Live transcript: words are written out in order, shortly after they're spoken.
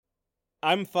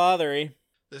I'm Fathery,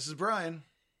 This is Brian.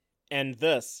 and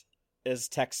this is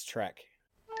Text Trek.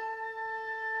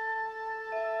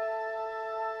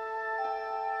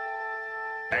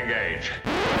 Engage.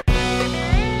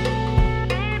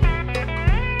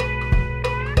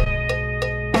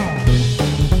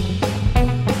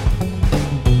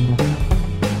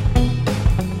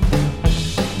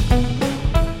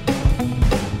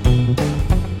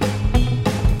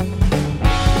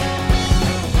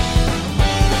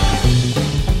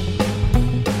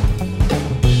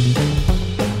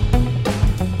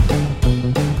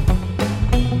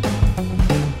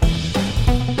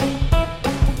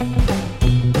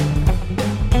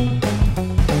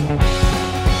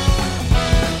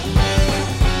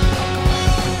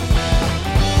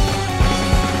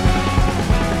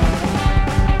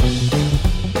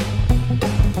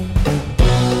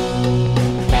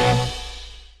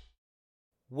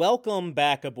 Welcome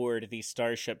back aboard the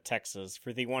Starship Texas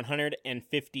for the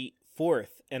 154th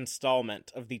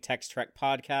installment of the Text Trek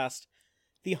podcast,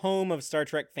 the home of Star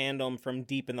Trek fandom from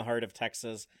deep in the heart of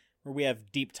Texas, where we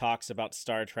have deep talks about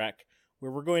Star Trek,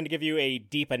 where we're going to give you a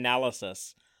deep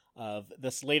analysis of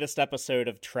this latest episode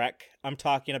of Trek. I'm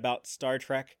talking about Star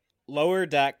Trek Lower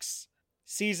Decks,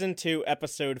 Season 2,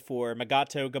 Episode 4,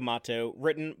 Magato Gamato,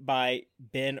 written by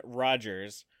Ben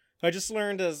Rogers, who I just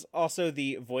learned is also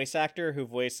the voice actor who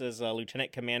voices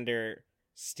Lieutenant Commander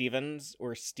Stevens,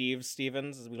 or Steve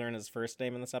Stevens, as we learn his first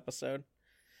name in this episode.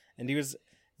 And he was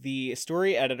the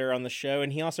story editor on the show,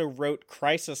 and he also wrote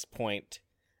Crisis Point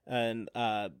in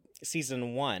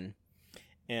Season 1.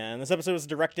 And this episode was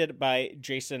directed by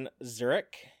Jason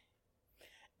Zurich.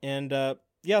 And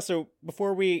so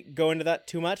before we go into that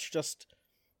too much, just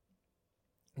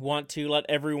want to let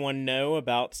everyone know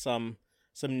about some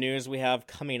news we have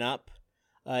coming up.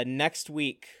 Next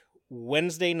week,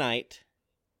 Wednesday night,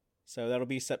 so that'll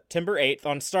be September 8th,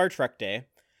 on Star Trek Day,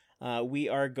 we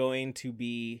are going to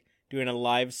be doing a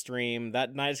live stream.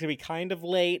 That night is going to be kind of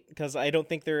late, because I don't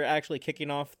think they're actually kicking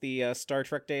off the Star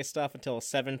Trek Day stuff until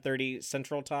 7:30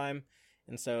 Central Time,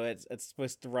 and so it's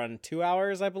supposed to run 2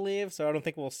 hours, I believe, so I don't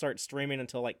think we'll start streaming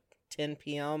until like 10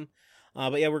 p.m.,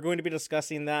 but yeah, we're going to be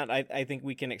discussing that. I think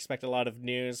we can expect a lot of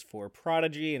news for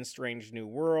Prodigy and Strange New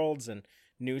Worlds and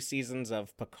new seasons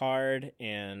of Picard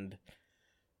and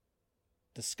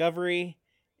Discovery.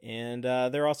 And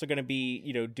they're also going to be,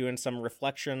 doing some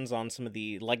reflections on some of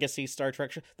the legacy Star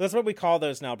Trek shows. That's what we call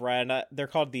those now, Brian. They're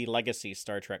called the legacy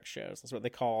Star Trek shows. That's what they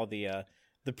call the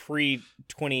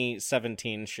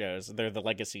pre-2017 shows. They're the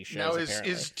legacy shows. Now,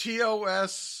 is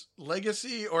TOS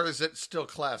legacy, or is it still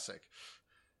classic?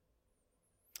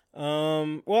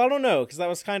 Well, I don't know, because that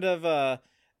was kind of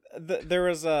there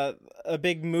was a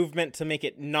big movement to make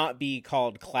it not be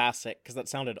called classic, because that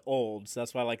sounded old. So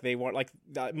that's why they want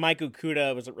Mike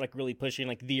Okuda was really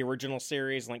pushing the original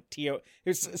series,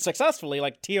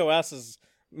 successfully. TOS is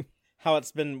how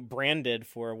it's been branded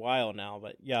for a while now.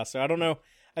 But yeah, so I don't know.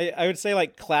 I would say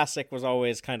classic was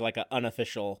always kind of an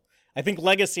unofficial. I think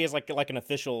legacy is like an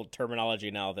official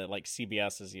terminology now that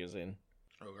CBS is using.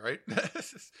 Oh, right.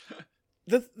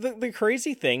 The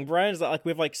crazy thing, Brian, is that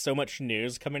we have so much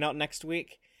news coming out next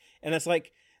week, and it's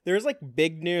there's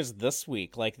big news this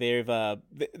week. They've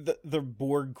the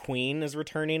Borg Queen is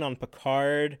returning on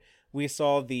Picard. We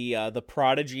saw the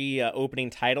Prodigy opening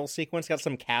title sequence. Got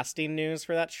some casting news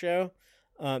for that show.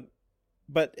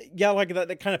 But yeah,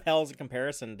 that kind of pales in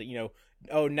comparison to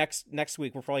next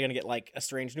week we're probably gonna get a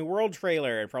Strange New World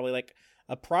trailer, and probably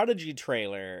a Prodigy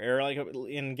trailer, or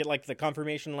and get the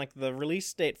confirmation the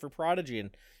release date for Prodigy,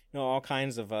 and all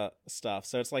kinds of stuff.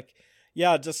 So it's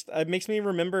just it makes me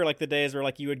remember the days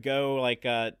where you would go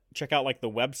check out the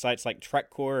websites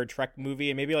TrekCore or Trek Movie,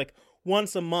 and maybe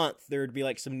once a month there would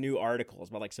be some new articles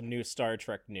about some new Star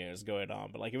Trek news going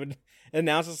on, but it would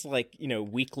announce this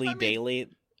weekly, daily.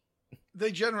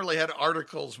 They generally had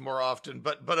articles more often,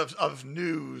 but of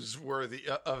news worthy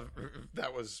of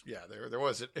that was there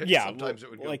was it. Yeah, sometimes it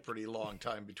would go a pretty long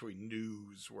time between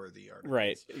newsworthy articles.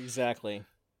 Right, exactly.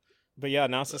 But yeah,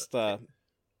 now it's just a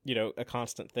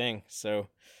constant thing. So,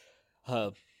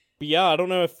 but yeah, I don't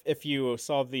know if you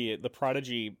saw the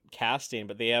Prodigy casting,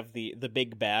 but they have the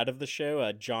big bad of the show,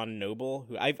 John Noble,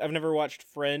 who I've never watched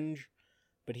Fringe,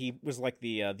 but he was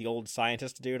the old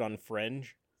scientist dude on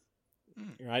Fringe.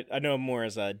 I know him more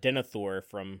as Denethor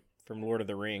from Lord of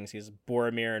the Rings. He's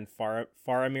Boromir and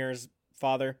Faramir's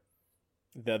father,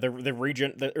 the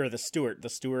regent, the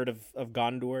steward of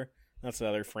Gondor. That's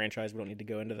another franchise. We don't need to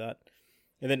go into that.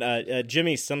 And then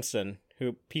Jimmy Simpson,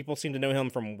 who people seem to know him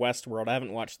from Westworld. I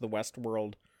haven't watched the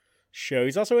Westworld show.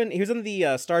 He was in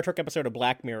the Star Trek episode of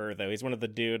Black Mirror, though. He's one of the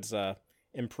dudes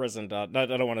imprisoned. I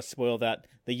don't want to spoil that.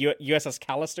 The USS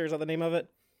Callister, is that the name of it?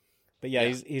 But yeah,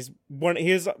 he's one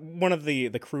of the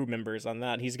crew members on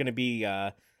that. He's going to be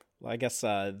I guess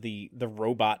the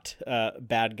robot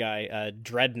bad guy,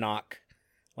 Dreadnought.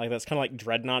 Like that's kind of like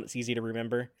Dreadnought. It's easy to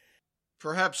remember.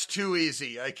 Perhaps too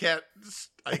easy. I can't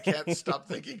stop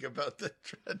thinking about the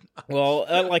Dreadnought. Well,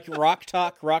 like Rock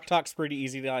Talk. Rock Talk's pretty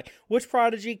easy to like. Which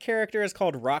Prodigy character is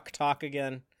called Rock Talk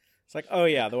again? It's like, oh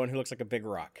yeah, the one who looks like a big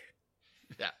rock.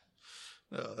 Yeah.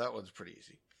 No, that one's pretty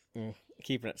easy.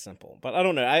 Keeping it simple. But I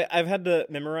don't know. I've had to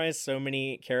memorize so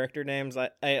many character names.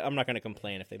 I'm not going to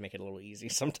complain if they make it a little easy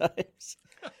sometimes.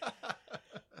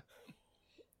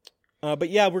 But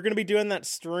yeah, we're going to be doing that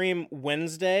stream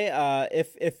Wednesday.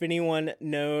 If anyone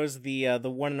knows the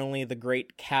one and only the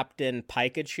great Captain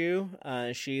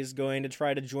Pikachu, she's going to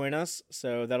try to join us.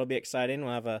 So that'll be exciting.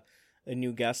 We'll have a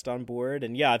new guest on board.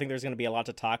 And yeah, I think there's going to be a lot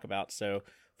to talk about. So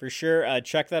for sure,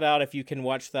 check that out if you can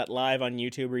watch that live on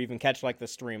YouTube or even catch like the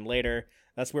stream later.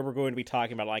 That's where we're going to be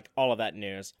talking about like all of that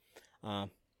news.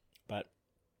 But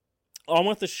on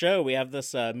with the show, we have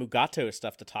this Mugato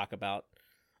stuff to talk about.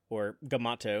 Or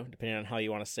Gamato, depending on how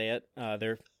you want to say it.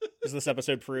 As this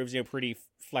episode proves, pretty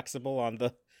flexible on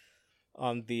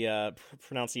the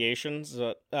pronunciations.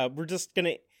 We're just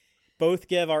gonna both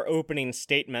give our opening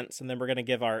statements, and then we're gonna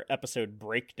give our episode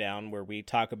breakdown where we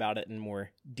talk about it in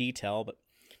more detail. But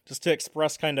just to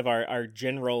express kind of our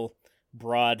general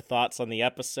broad thoughts on the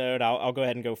episode, I'll go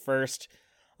ahead and go first.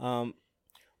 But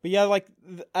yeah, like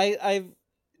I've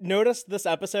noticed this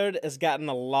episode has gotten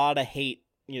a lot of hate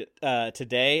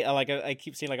today. I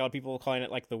keep seeing like a lot of people calling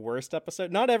it like the worst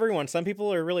episode. Not everyone. Some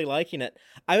people are really liking it.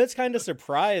 I was kind of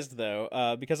surprised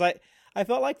though, because I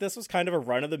felt like this was kind of a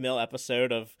run of the mill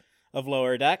episode of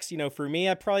Lower Decks. For me,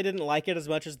 I probably didn't like it as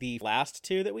much as the last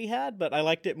two that we had, but I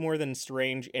liked it more than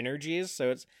Strange Energies. So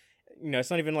it's it's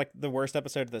not even like the worst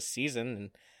episode of the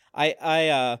season. And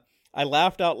I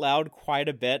laughed out loud quite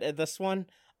a bit at this one.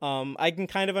 I can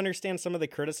kind of understand some of the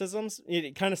criticisms.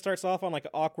 It kind of starts off on like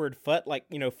an awkward foot, like,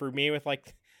 for me with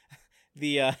like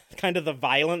the kind of the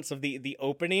violence of the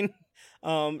opening.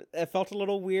 It felt a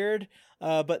little weird.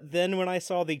 But then when I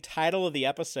saw the title of the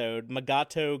episode,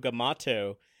 Magato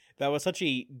Gamato, that was such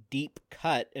a deep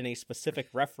cut and a specific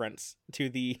reference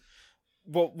to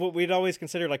what we'd always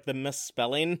consider like the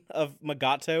misspelling of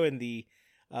Magato in the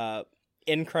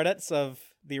end credits of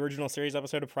the original series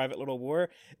episode of Private Little War,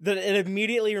 that it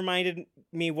immediately reminded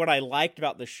me what I liked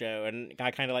about the show, and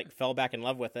I kind of like fell back in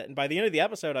love with it. And by the end of the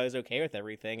episode, I was okay with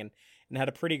everything and had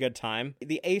a pretty good time.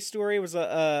 The A story was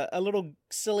a little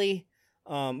silly.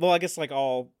 Well, I guess like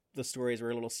all the stories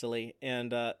were a little silly,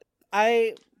 and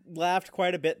I laughed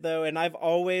quite a bit though. And I've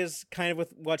always kind of,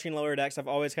 with watching Lower Decks, I've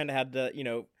always kind of had to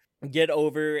get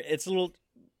over it's a little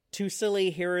too silly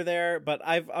here or there, but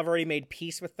I've already made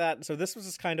peace with that. So this was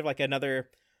just kind of like another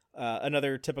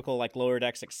typical like Lower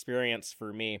Decks experience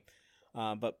for me.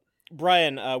 But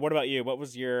Brian, what about you? What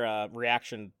was your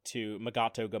reaction to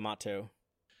Magato Gamato?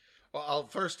 Well,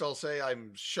 I'll say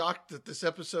I'm shocked that this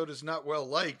episode is not well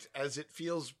liked, as it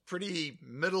feels pretty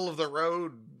middle of the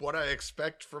road. What I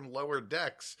expect from Lower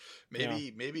Decks,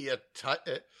 maybe a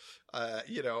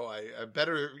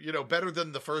better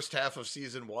than the first half of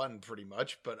season one, pretty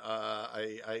much. But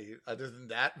I other than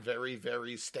that, very,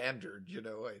 very standard.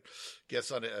 I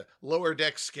guess on a Lower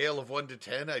Deck scale of 1 to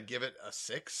 10, I'd give it a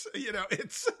 6.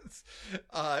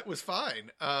 It was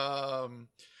fine.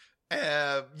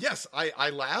 Yes, I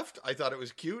laughed. I thought it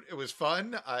was cute. It was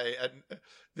fun.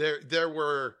 There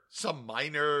were some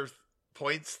minor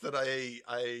points that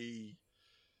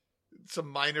some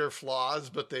minor flaws,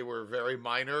 but they were very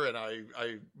minor. And I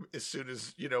as soon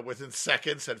as, within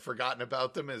seconds had forgotten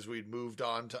about them as we'd moved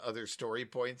on to other story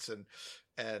points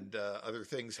and other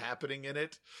things happening in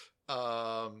it.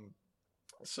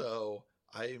 So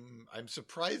I'm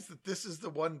surprised that this is the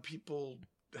one people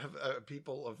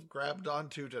have grabbed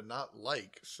onto to not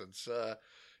like, since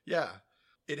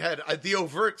it had the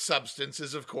overt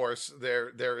substances. Of course,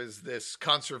 there is this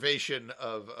conservation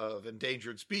of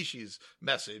endangered species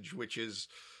message, which is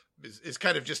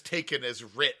kind of just taken as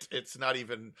writ. It's not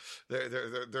even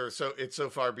it's so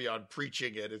far beyond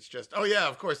preaching it. It's just, oh yeah,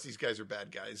 of course these guys are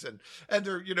bad guys, and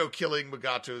they're killing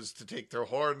Mugatos to take their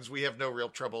horns. We have no real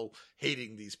trouble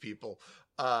hating these people.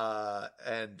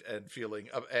 And feeling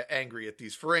angry at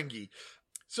these Ferengi.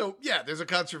 So yeah, there's a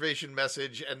conservation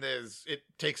message, and it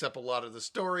takes up a lot of the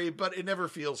story, but it never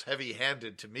feels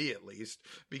heavy-handed to me, at least,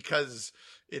 because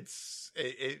it's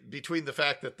between the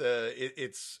fact that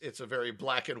it's a very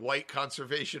black and white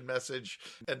conservation message,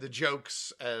 and the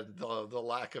jokes and the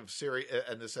lack of serious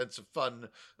and the sense of fun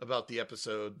about the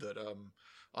episode, that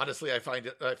Honestly, I found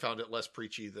it less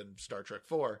preachy than Star Trek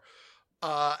 4.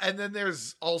 And then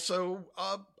there's also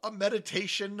a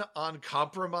meditation on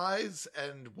compromise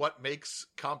and what makes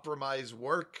compromise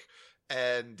work,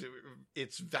 and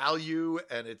its value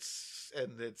and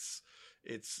its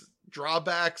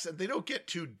drawbacks. And they don't get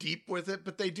too deep with it,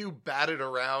 but they do bat it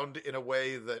around in a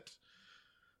way that,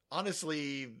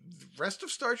 honestly, the rest of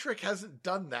Star Trek hasn't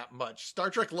done that much. Star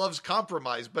Trek loves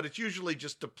compromise, but it's usually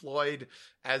just deployed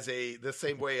as the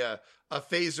same way a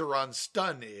phaser on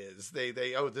stun is. They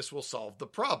this will solve the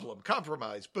problem.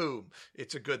 Compromise, boom,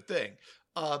 it's a good thing.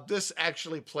 This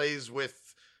actually plays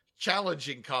with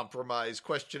challenging compromise,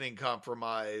 questioning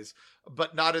compromise,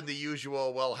 but not in the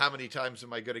usual, well, how many times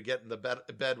am I going to get in the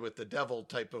bed with the devil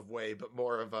type of way, but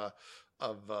more of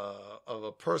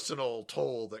a personal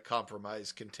toll that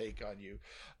compromise can take on you.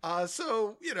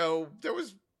 So, there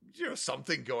was,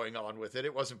 something going on with it.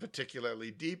 It wasn't particularly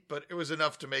deep, but it was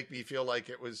enough to make me feel like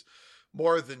it was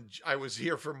I was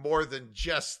here for more than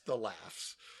just the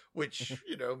laughs, which,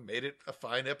 made it a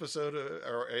fine episode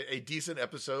or a decent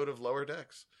episode of Lower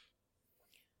Decks.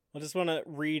 I just want to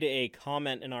read a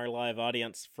comment in our live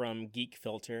audience from Geek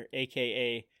Filter,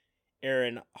 aka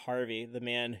Aaron Harvey, the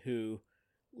man who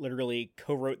literally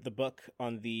co-wrote the book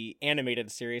on the animated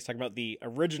series, talking about the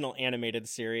original animated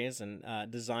series, and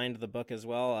designed the book as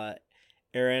well.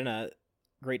 Aaron,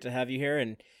 great to have you here.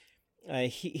 And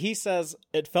he says,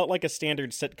 it felt like a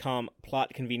standard sitcom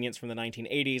plot convenience from the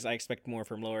 1980s. I expect more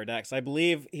from Lower Decks. I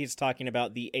believe he's talking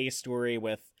about the A story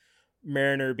with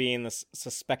Mariner being the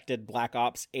suspected Black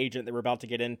Ops agent that we're about to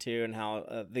get into, and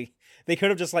how they could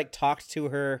have just talked to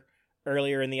her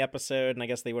earlier in the episode, and I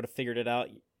guess they would have figured it out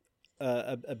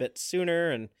a bit sooner,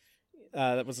 and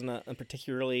that wasn't a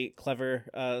particularly clever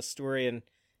story in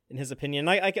his opinion.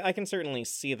 I can certainly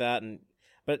see that,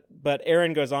 but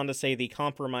Aaron goes on to say the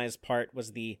compromise part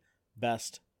was the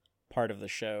best part of the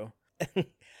show.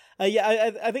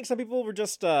 I think some people were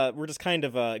just kind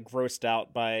of grossed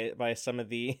out by some of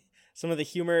the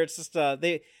humor. It's just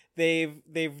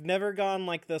they've never gone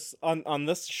like this on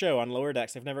this show on Lower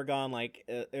Decks. They've never gone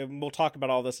we'll talk about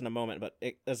all this in a moment, but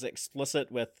as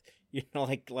explicit with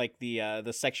like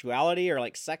the sexuality or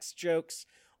sex jokes,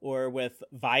 or with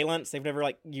violence. They've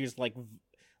never used like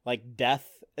death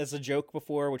as a joke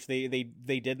before, which they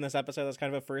did in this episode. That's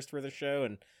kind of a first for the show,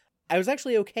 and I was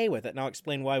actually okay with it, and I'll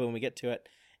explain why when we get to it.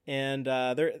 And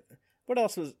what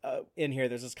else was in here?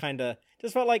 There's this kind of,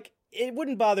 just felt like it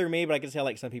wouldn't bother me, but I could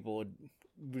see some people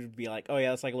would be like, oh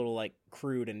yeah, it's a little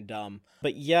crude and dumb.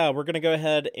 But yeah, we're gonna go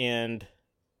ahead and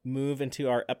move into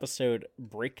our episode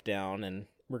breakdown, and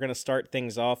we're gonna start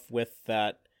things off with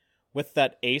that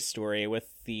A story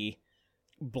with the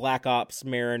Black Ops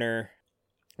Mariner.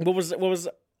 What was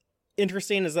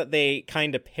interesting is that they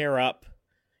kind of pair up,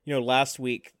 last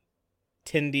week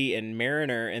Tendi and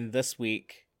Mariner, and this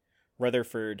week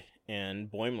Rutherford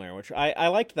and Boimler, which I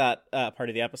liked that part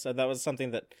of the episode. That was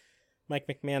something that Mike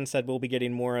McMahon said we'll be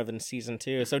getting more of in season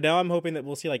 2. So now I'm hoping that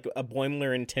we'll see a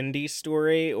Boimler and Tendi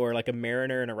story, or a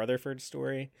Mariner and a Rutherford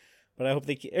story. But I hope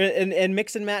they and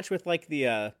mix and match with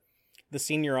the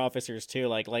senior officers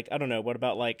too. I don't know, what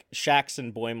about Shax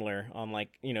and Boimler on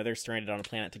they're stranded on a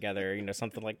planet together,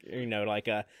 something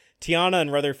Tiana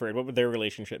and Rutherford, what would their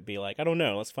relationship be like? I don't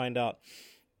know. Let's find out.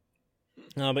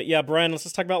 But yeah, Brian, let's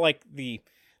just talk about the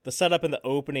setup in the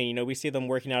opening. We see them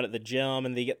working out at the gym,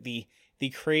 and they get the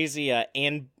crazy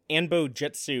Anbo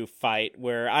Jitsu fight,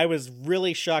 where I was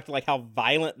really shocked how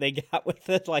violent they got with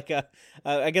it.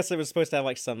 I guess it was supposed to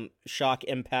have some shock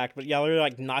impact, but yeah, they're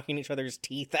knocking each other's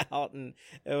teeth out, and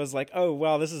it was oh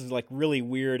wow, this is really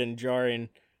weird and jarring.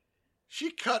 She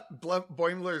cut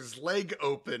Boimler's leg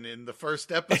open in the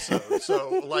first episode,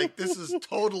 so this is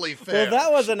totally fair. Well,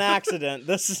 that was an accident.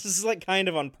 This is kind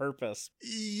of on purpose.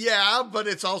 Yeah, but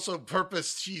it's also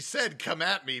purpose. She said, "Come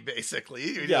at me," basically.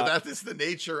 You know, that is the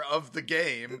nature of the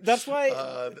game. That's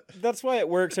why. That's why it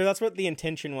works. So that's what the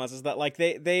intention was. Is that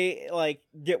they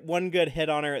get one good hit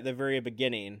on her at the very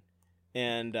beginning,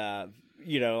 and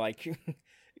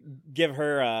give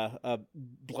her a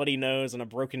bloody nose and a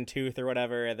broken tooth or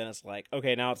whatever, and then it's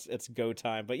okay, now it's go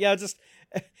time. But yeah, just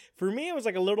for me it was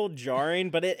a little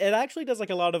jarring, but it actually does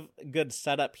a lot of good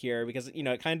setup here, because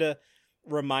it kind of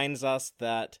reminds us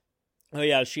that, oh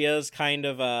yeah, she is kind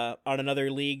of on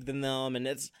another league than them, and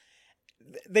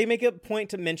they make a point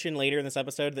to mention later in this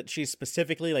episode that she's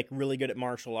specifically really good at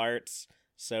martial arts.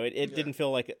 So it didn't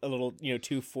feel like a little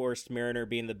too forced, Mariner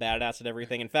being the badass at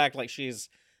everything. In fact, she's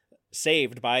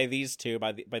saved by these two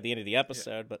by the end of the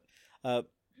episode. But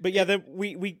yeah, then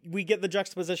we get the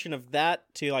juxtaposition of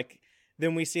that to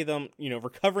then we see them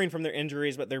recovering from their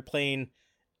injuries, but they're playing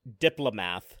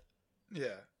diplomath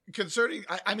Yeah. Concerning,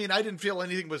 I mean, I didn't feel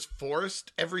anything was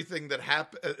forced. Everything that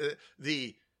happened,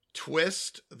 the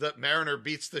twist that Mariner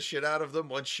beats the shit out of them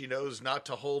once she knows not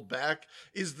to hold back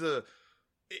is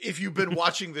if you've been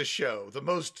watching this show, the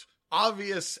most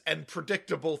obvious and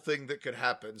predictable thing that could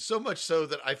happen. So much so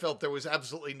that I felt there was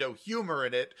absolutely no humor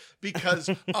in it because,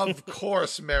 of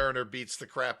course, Mariner beats the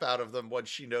crap out of them once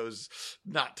she knows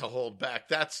not to hold back.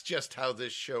 That's just how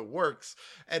this show works.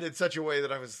 And in such a way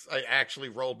that I actually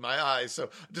rolled my eyes. So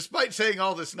despite saying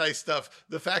all this nice stuff,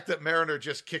 the fact that Mariner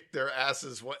just kicked their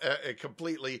asses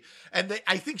completely, and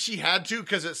I think she had to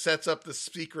because it sets up the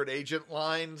secret agent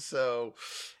line. So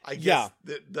I guess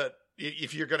that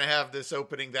if you're going to have this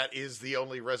opening, that is the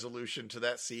only resolution to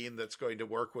that scene that's going to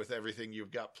work with everything you've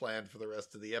got planned for the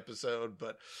rest of the episode.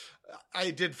 But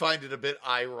I did find it a bit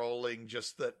eye-rolling,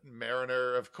 just that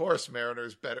Mariner, of course,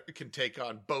 Mariner's better, can take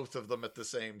on both of them at the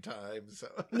same time. So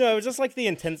no, it was just like the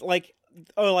intense, like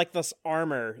this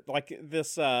armor, like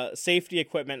this safety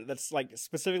equipment that's like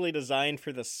specifically designed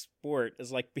for the sport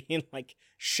is like being like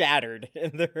shattered,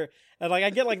 and like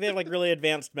I get like they have like really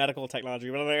advanced medical technology,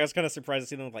 but I was kind of surprised to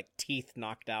see them with like teeth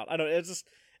knocked out. I don't. It's just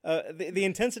the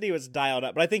intensity was dialed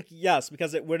up, but I think yes,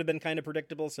 because it would have been kind of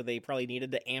predictable, so they probably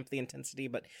needed to amp the intensity.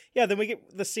 But yeah, then we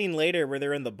get the scene later where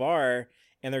they're in the bar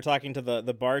and they're talking to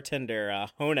the bartender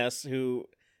Honus, who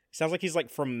sounds like he's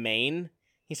like from Maine.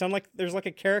 He sounds like there's like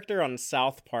a character on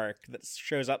South Park that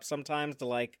shows up sometimes to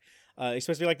like. He's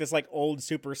supposed to be like this like old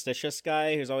superstitious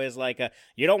guy who's always like,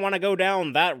 you don't want to go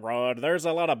down that road. There's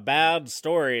a lot of bad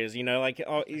stories, you know, like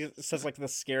he says like the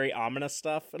scary ominous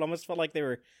stuff. It almost felt like they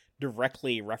were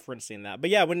directly referencing that.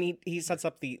 But yeah, when he sets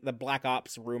up the Black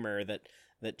Ops rumor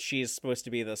that she's supposed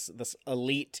to be this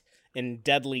elite and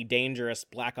deadly dangerous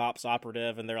Black Ops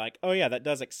operative, and they're like, oh yeah, that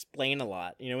does explain a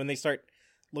lot. You know, when they start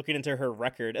looking into her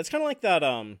record, it's kind of like that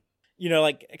you know,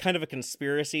 like kind of a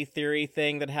conspiracy theory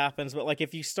thing that happens, but like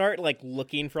if you start like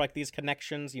looking for like these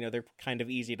connections, you know, they're kind of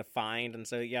easy to find. And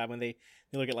so yeah, when they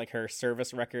look at like her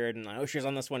service record and she was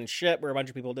on this one ship where a bunch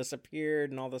of people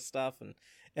disappeared and all this stuff, and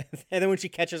then when she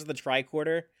catches the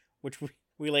tricorder, which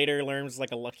we later learn is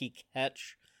like a lucky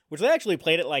catch, which they actually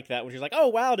played it like that, which is like, oh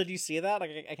wow, did you see that?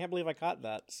 I can't believe I caught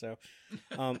that. So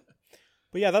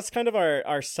but yeah, that's kind of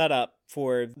our setup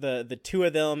for the two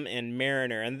of them and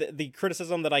Mariner. And the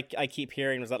criticism that I keep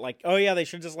hearing was that like, oh yeah, they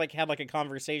should just like have like a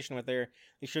conversation with her.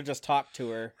 They should just talk to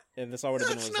her, and this all would have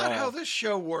been resolved. That's not how this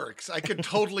show works. I could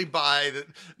totally buy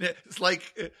that. It's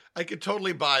like I could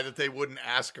totally buy that they wouldn't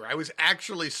ask her. I was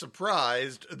actually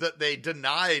surprised that they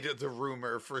denied the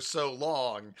rumor for so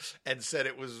long and said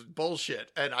it was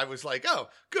bullshit. And I was like, oh,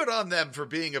 good on them for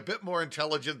being a bit more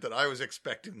intelligent than I was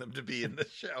expecting them to be in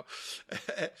this show.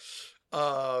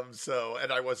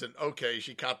 And I wasn't okay.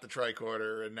 She caught the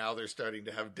tricorder, and now they're starting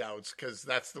to have doubts because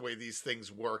that's the way these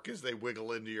things work: is they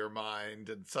wiggle into your mind,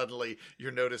 and suddenly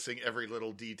you're noticing every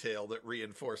little detail that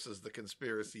reinforces the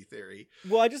conspiracy theory.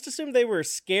 Well, I just assumed they were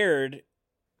scared,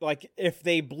 like if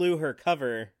they blew her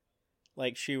cover,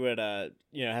 like she would,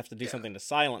 have to do something to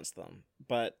silence them.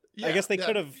 But I guess they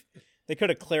could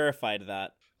have clarified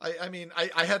that. I mean,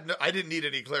 I didn't need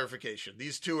any clarification.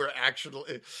 These two are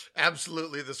actually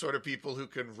absolutely the sort of people who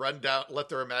can let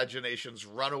their imaginations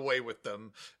run away with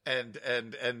them, and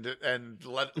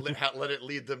let it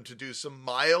lead them to do some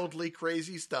mildly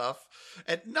crazy stuff.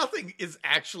 And nothing is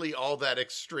actually all that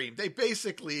extreme. They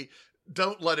basically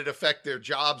don't let it affect their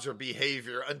jobs or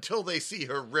behavior until they see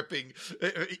her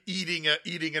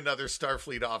eating another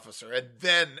Starfleet officer, and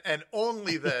then and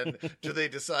only then do they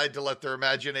decide to let their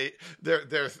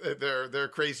their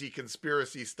crazy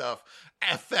conspiracy stuff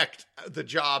affect the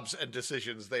jobs and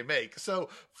decisions they make. So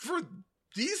for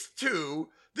these two,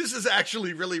 this is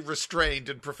actually really restrained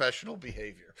and professional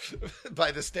behavior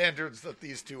by the standards that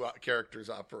these two characters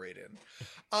operate in.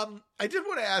 I did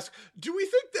want to ask, do we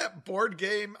think that board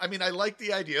game, I mean, I like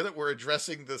the idea that we're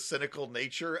addressing the cynical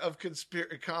nature of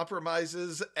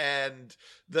compromises and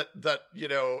that,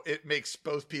 it makes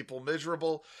both people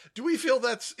miserable. Do we feel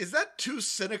is that too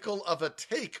cynical of a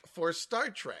take for Star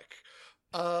Trek?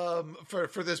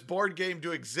 For this board game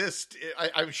to exist,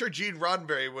 I'm sure Gene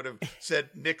Roddenberry would have said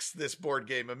nix this board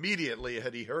game immediately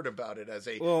had he heard about it as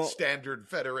a standard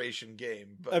Federation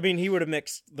game. But, I mean, he would have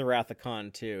mixed the Wrath of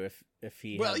Khan too if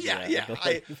he. Well,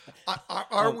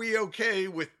 are we okay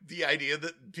with the idea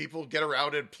that people get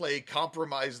around and play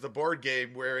Compromise the board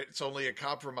game, where it's only a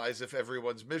compromise if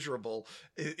everyone's miserable?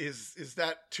 Is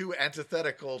that too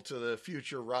antithetical to the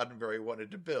future Roddenberry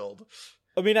wanted to build?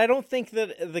 I mean, I don't think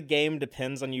that the game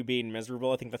depends on you being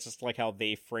miserable. I think that's just like how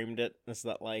they framed it. Is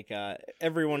that like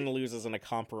everyone loses in a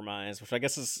compromise, which I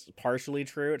guess is partially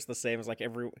true. It's the same as like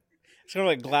It's kind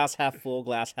of like glass half full,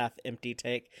 glass half empty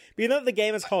take. But you know the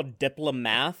game is called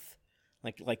Diplomath,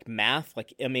 like math,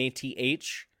 like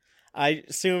MATH. I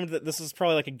assumed that this is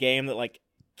probably like a game that like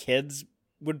kids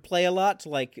would play a lot to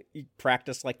like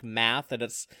practice like math, and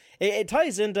it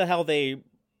ties into how they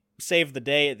save the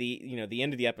day at the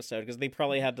end of the episode, because they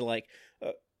probably had to like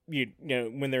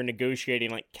when they're negotiating,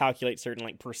 like calculate certain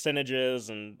like percentages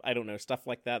and I don't know, stuff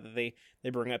like that they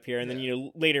bring up here. And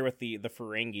then later with the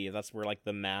Ferengi, that's where like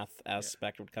the math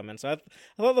aspect would come in. So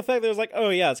I thought the fact that it was like, oh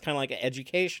yeah, it's kind of like an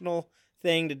educational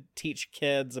thing to teach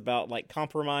kids about like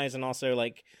compromise and also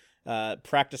like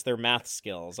practice their math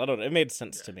skills. I don't know, it made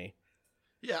sense to me.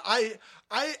 Yeah,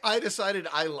 I decided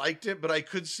I liked it, but I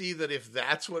could see that if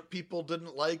that's what people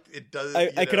didn't like, it does.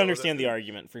 I could understand the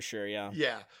argument for sure. Yeah.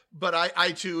 Yeah, but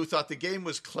I too thought the game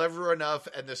was clever enough,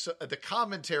 and the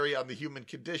commentary on the human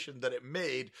condition that it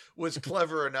made was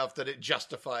clever enough that it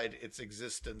justified its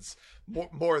existence,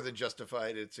 more than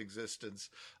justified its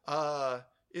existence.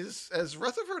 Has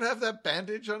Rutherford have that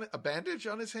bandage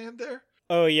on his hand there?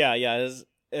 Oh yeah.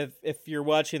 If you're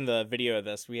watching the video of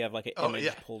this, we have like an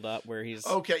image pulled up where he's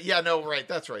okay. Yeah, no, right.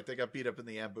 That's right. They got beat up in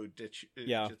the Ambu ditch.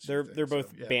 Yeah, they're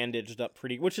both bandaged up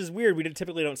pretty, which is weird. We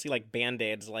typically don't see like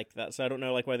band-aids like that, so I don't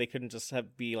know like why they couldn't just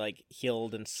be like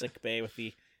healed in sick bay with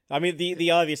the. I mean,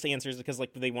 the obvious answer is because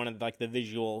like they wanted like the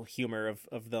visual humor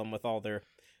of them with all their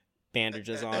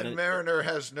bandages on. And Mariner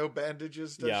has no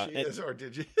bandages, does she? Or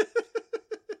did you?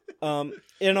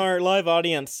 In our live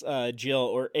audience, Jill,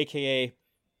 or AKA.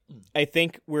 I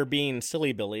think we're being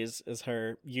silly billies is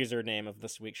her username of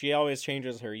this week. She always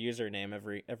changes her username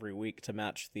every week to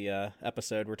match the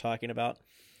episode we're talking about.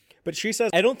 But she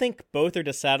says, I don't think both are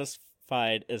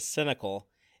dissatisfied as cynical.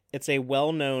 It's a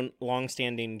well-known,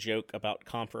 long-standing joke about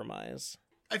compromise.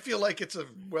 I feel like it's a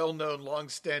well-known,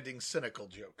 long-standing cynical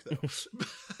joke, though.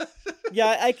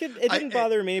 Yeah, it didn't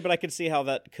bother me, but I could see how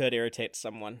that could irritate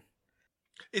someone.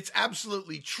 It's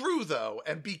absolutely true, though,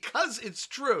 and because it's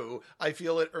true, I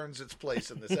feel it earns its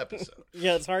place in this episode.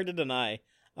 Yeah, it's hard to deny.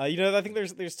 I think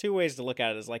there's two ways to look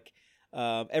at it. Is like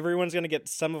everyone's going to get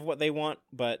some of what they want,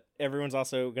 but everyone's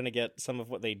also going to get some of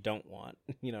what they don't want.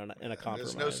 In a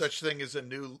compromise. There's no such thing as a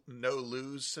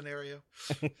no-lose scenario.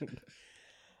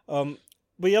 But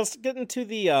yeah, let's get into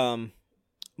the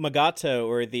Magato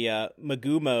or the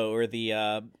Magumo or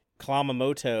the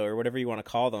Klamamoto or whatever you want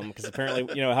to call them, because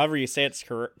apparently however you say it's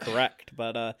correct.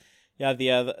 But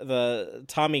the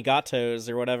Tamigatos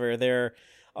or whatever, they're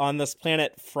on this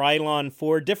planet Frylon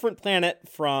 4, different planet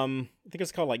from, I think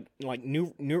it's called like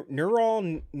Neural,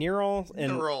 and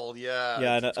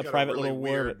a private little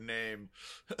weird name.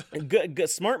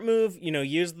 good smart move.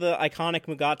 Use the iconic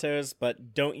Mugatos,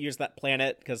 but don't use that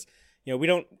planet because we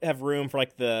don't have room for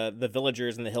like the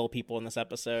villagers and the hill people in this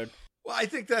episode. Well, I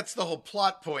think that's the whole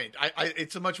plot point.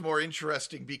 It's a much more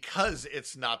interesting because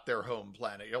it's not their home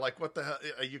planet. You're like, what the hell?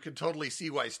 You can totally see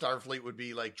why Starfleet would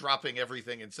be like dropping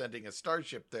everything and sending a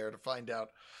starship there to find out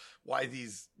why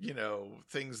these,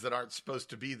 things that aren't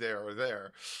supposed to be there are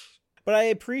there. But I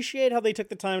appreciate how they took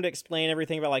the time to explain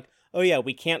everything about like, oh yeah,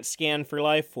 we can't scan for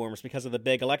life forms because of the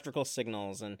big electrical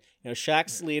signals. And,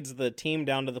 Shax leads the team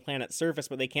down to the planet's surface,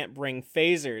 but they can't bring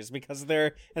phasers because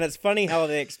and it's funny how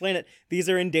they explain it. These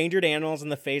are endangered animals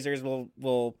and the phasers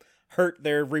will hurt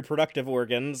their reproductive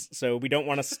organs. So we don't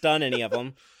want to stun any of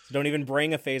them. So don't even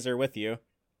bring a phaser with you.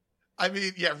 I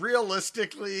mean, yeah,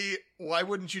 realistically, why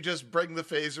wouldn't you just bring the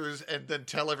phasers and then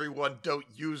tell everyone don't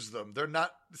use them? They're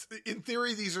not, in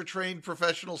theory, these are trained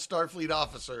professional Starfleet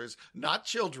officers, not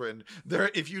children.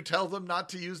 If you tell them not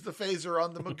to use the phaser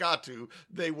on the Mugatu,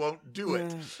 they won't do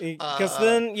it. Because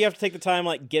then you have to take the time,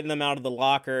 like, getting them out of the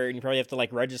locker, and you probably have to,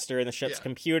 like, register in the ship's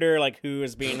computer, like, who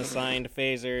is being assigned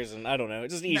phasers, and I don't know.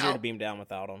 It's just easier to beam down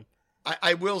without them.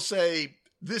 I will say,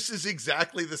 this is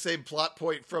exactly the same plot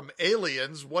point from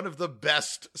Aliens, one of the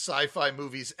best sci-fi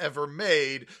movies ever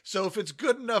made. So if it's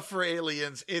good enough for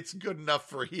Aliens, it's good enough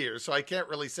for here. So I can't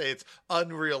really say it's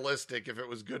unrealistic if it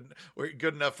was good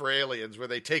enough for Aliens, where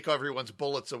they take everyone's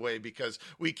bullets away because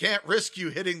we can't risk you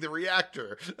hitting the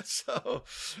reactor. So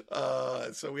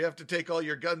we have to take all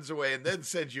your guns away and then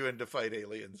send you in to fight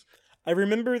aliens. I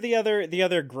remember the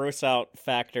other gross out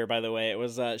factor, by the way. It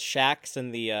was Shax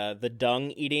and the dung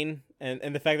eating,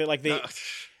 and the fact that like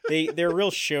they're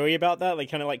real showy about that. They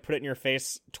kind of like put it in your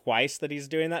face twice that he's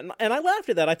doing that, and I laughed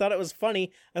at that. I thought it was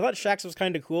funny. I thought Shax was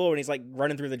kind of cool when he's like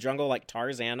running through the jungle like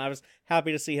Tarzan. I was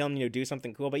happy to see him do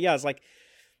something cool. But yeah, it's like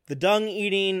the dung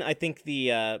eating. I think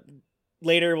the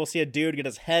later we'll see a dude get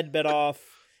his head bit off,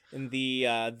 and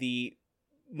the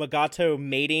Magato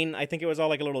mating, I think it was all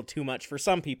like a little too much for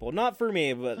some people. Not for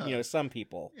me, but some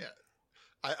people. Yeah.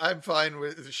 I'm fine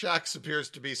with Shax appears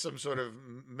to be some sort of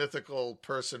mythical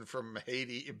person from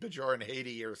Haiti, Bajoran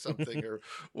Haiti or something, or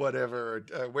whatever,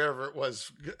 wherever it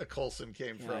was Coulson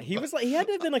came from. He was like, he had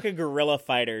to have been like a guerrilla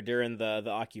fighter during the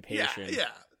Yeah, occupation.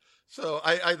 yeah. So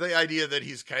I the idea that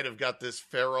he's kind of got this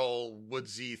feral,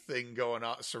 woodsy thing going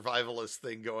on, survivalist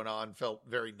thing going on, felt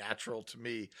very natural to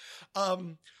me.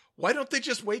 Why don't they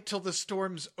just wait till the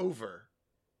storm's over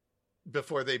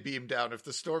before they beam down if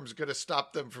the storm's going to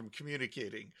stop them from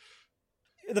communicating?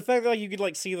 The fact that like, you could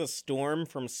like see the storm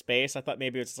from space, I thought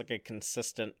maybe it's like a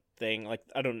consistent thing. Like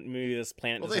I don't maybe this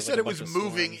planet. Well, just they has, said like, it a bunch was of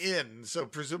moving storms. in, so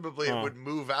presumably it would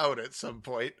move out at some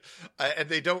point. And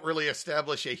they don't really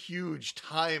establish a huge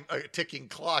time, a ticking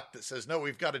clock that says, no,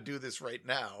 we've got to do this right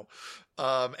now.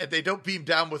 And they don't beam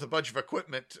down with a bunch of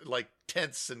equipment like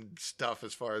tents and stuff,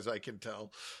 as far as I can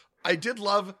tell. I did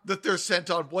love that they're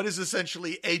sent on what is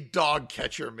essentially a dog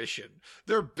catcher mission.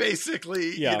 They're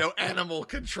basically, animal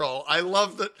control. I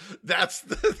love that that's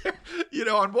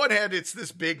on one hand, it's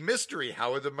this big mystery.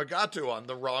 How are the Magato on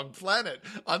the wrong planet?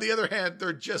 On the other hand,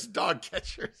 they're just dog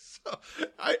catchers. So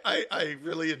I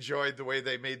really enjoyed the way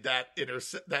they made that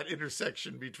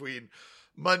intersection between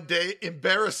mundane,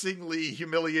 embarrassingly,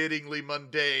 humiliatingly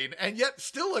mundane, and yet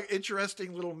still an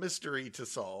interesting little mystery to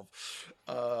solve.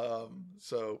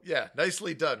 So yeah,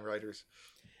 nicely done, writers.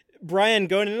 Brian,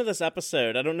 going into this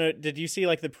episode, I don't know, did you see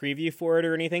like the preview for it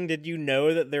or anything? Did you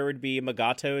know that there would be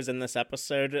Magatos in this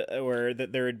episode, or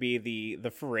that there would be the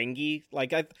Ferengi?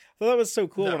 Like I thought that was so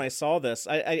cool when I saw this.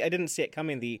 I didn't see it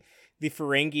coming. The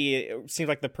Ferengi seems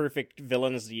like the perfect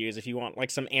villains to use if you want like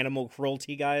some animal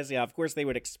cruelty guys. Yeah, of course they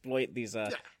would exploit these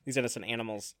innocent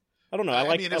animals. I don't know. I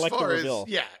like the reveal.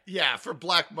 For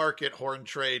black market horn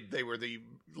trade, they were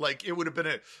it would have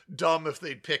been dumb if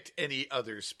they'd picked any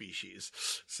other species.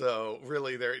 So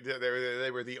really,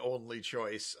 they were the only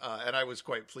choice, and I was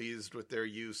quite pleased with their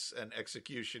use and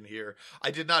execution here.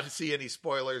 I did not see any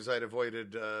spoilers. I'd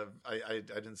avoided. I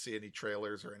didn't see any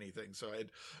trailers or anything, so I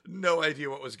had no idea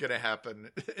what was going to happen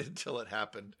until it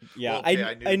happened. Yeah,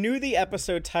 well, I knew the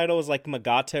episode title was like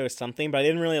Magato something, but I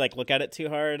didn't really like look at it too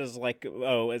hard. As like,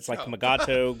 it's like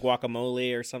Magato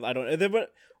guacamole or something. I don't know.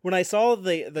 But when I saw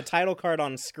the title card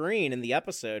on screen in the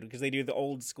episode, because they do the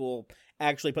old school,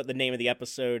 actually put the name of the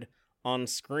episode on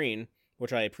screen,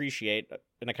 which I appreciate,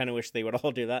 and I kind of wish they would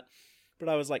all do that. But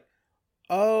I was like,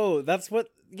 oh, that's what,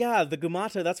 the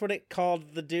Gumato, that's what it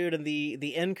called the dude in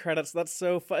the end credits. That's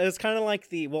so fun. It's kind of like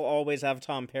We'll Always Have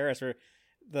Tom Paris, or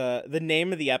the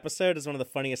name of the episode is one of the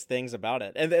funniest things about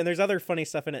it. And there's other funny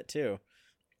stuff in it too.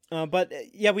 But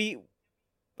yeah, we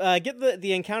get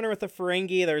the encounter with the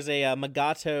Ferengi. There's a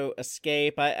Magato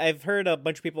escape. I've heard a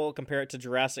bunch of people compare it to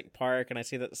Jurassic Park, and I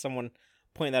see that someone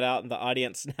pointed that out in the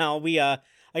audience. Now we, I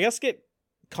guess, get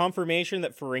confirmation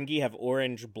that Ferengi have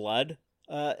orange blood.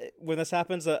 When this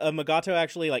happens, a Magato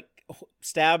actually like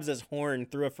stabs his horn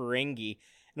through a Ferengi.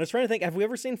 And I was trying to think, have we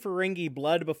ever seen Ferengi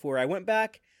blood before? I went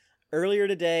back earlier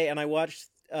today and I watched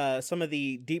some of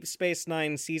the Deep Space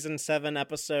Nine Season 7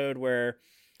 episode where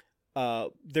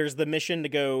there's the mission to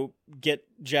go get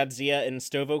Jadzia in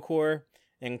Stovokor,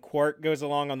 and Quark goes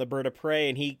along on the Bird of Prey,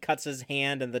 and he cuts his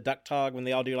hand in the Ducktog when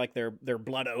they all do like their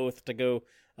blood oath to go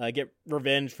get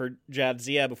revenge for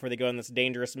Jadzia before they go on this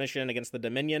dangerous mission against the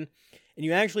Dominion. And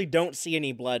you actually don't see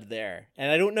any blood there. And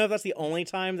I don't know if that's the only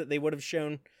time that they would have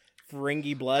shown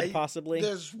Ferengi blood, possibly.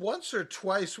 There's once or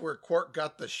twice where Quark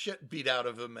got the shit beat out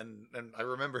of him, and I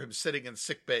remember him sitting in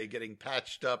sickbay getting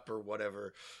patched up or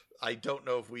whatever. I don't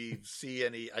know if we see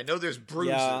any. I know there's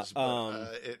bruises,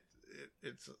 but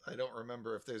it's. I don't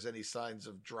remember if there's any signs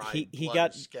of dry he blood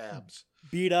got scabs.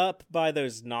 Beat up by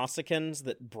those Nausicaans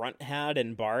that Brunt had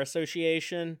in Bar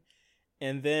Association,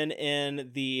 and then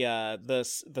in the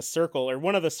Circle, or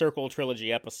one of the Circle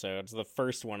trilogy episodes, the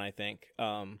first one I think,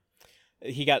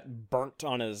 he got burnt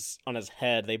on his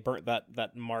head. They burnt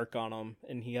that mark on him,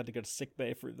 and he had to go to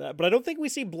sickbay for that. But I don't think we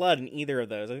see blood in either of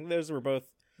those. I think those were both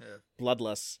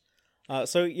bloodless.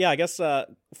 So yeah, I guess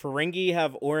Ferengi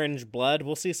have orange blood.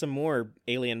 We'll see some more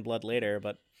alien blood later,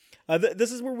 but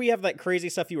this is where we have that crazy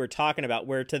stuff you were talking about,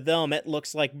 where to them it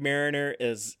looks like Mariner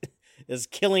is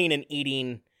killing and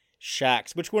eating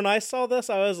Shax. Which when I saw this,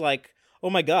 I was like, oh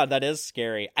my god, that is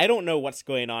scary. I don't know what's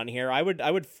going on here. I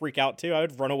would freak out too. I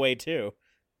would run away too.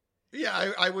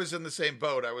 Yeah, I was in the same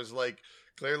boat. I was like,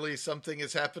 clearly something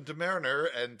has happened to Mariner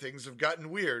and things have gotten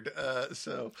weird.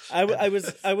 So I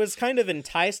was kind of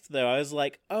enticed though. I was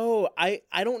like, oh, I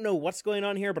don't know what's going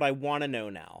on here, but I want to know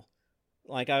now.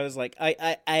 Like I was like,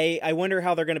 I wonder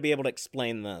how they're going to be able to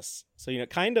explain this. So it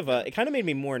kind of made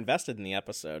me more invested in the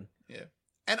episode. Yeah.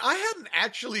 And I hadn't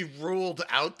actually ruled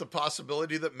out the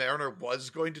possibility that Mariner was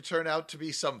going to turn out to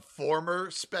be some former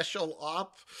special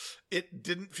op. It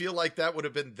didn't feel like that would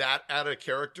have been that out of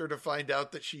character to find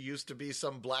out that she used to be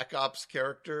some Black Ops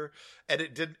character, and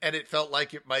it didn't. And it felt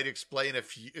like it might explain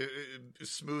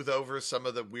smooth over some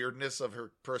of the weirdness of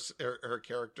her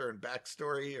character and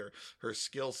backstory, or her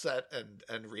skill set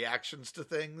and reactions to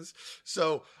things.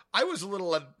 So I was a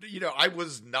little, I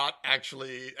was not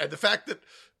actually, and the fact that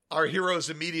our heroes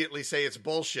immediately say it's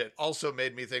bullshit also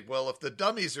made me think, well, if the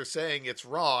dummies are saying it's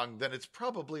wrong, then it's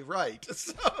probably right.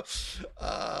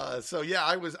 So yeah,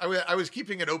 I was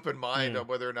keeping an open mind on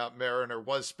whether or not Mariner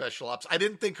was special ops. I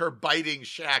didn't think her biting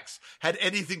Shax had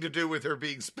anything to do with her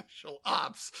being special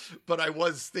ops, but I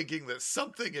was thinking that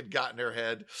something had gotten her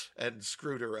head and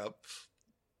screwed her up.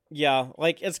 Yeah,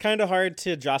 like, it's kind of hard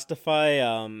to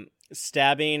justify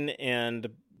stabbing and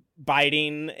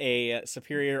biting a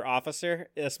superior officer,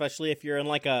 especially if you're in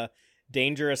like a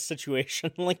dangerous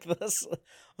situation like this.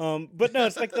 But no,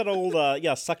 it's like that old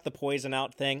suck the poison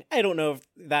out thing. I don't know if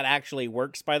that actually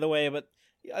works, by the way, but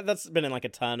that's been in like a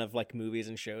ton of like movies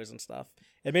and shows and stuff.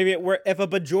 And maybe if a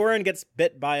Bajoran gets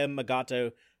bit by a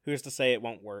Magato, who's to say it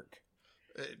won't work?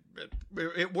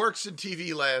 It works in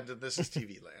TV land, and this is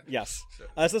TV land. Yes.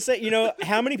 So say,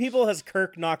 how many people has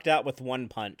Kirk knocked out with one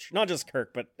punch? Not just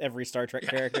Kirk, but every Star Trek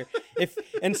character. If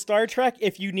in Star Trek,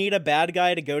 if you need a bad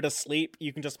guy to go to sleep,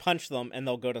 you can just punch them and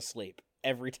they'll go to sleep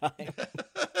every time.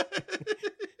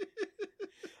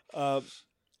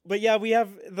 But yeah, we have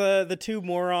the two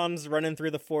morons running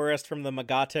through the forest from the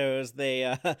Magatos.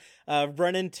 They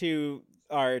run into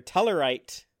our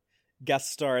Tellarite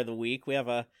guest star of the week. We have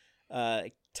a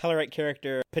Tellarite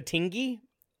character, Patingi,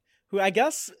 who I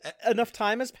guess enough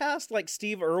time has passed. Like,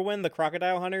 Steve Irwin, the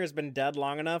crocodile hunter, has been dead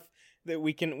long enough that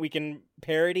we can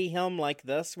parody him like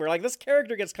this, where like this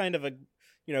character gets kind of a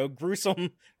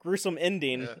gruesome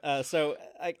ending. Yeah. So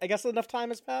I guess enough time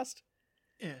has passed.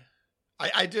 Yeah.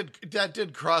 That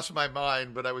did cross my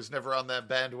mind, but I was never on that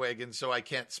bandwagon, so I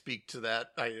can't speak to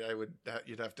that.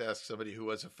 You'd have to ask somebody who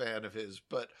was a fan of his,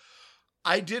 but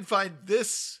I did find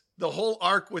the whole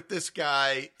arc with this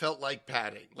guy felt like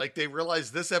padding. Like, they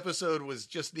realized this episode was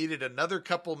just needed another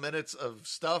couple minutes of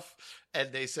stuff.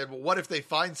 And they said, well, what if they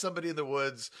find somebody in the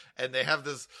woods and they have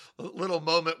this little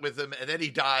moment with him and then he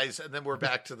dies and then we're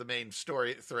back to the main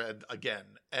story thread again.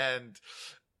 And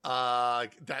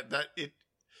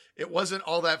it wasn't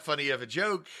all that funny of a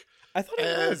joke. I thought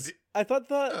it was. I thought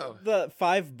the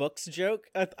 5 books joke,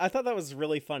 I thought that was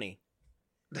really funny.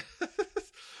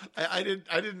 I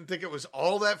didn't think it was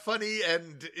all that funny,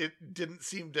 and it didn't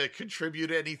seem to contribute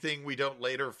to anything. We don't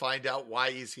later find out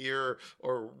why he's here,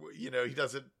 or he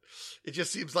doesn't. It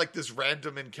just seems like this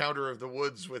random encounter of the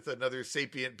woods with another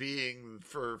sapient being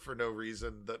for no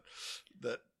reason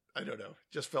that I don't know.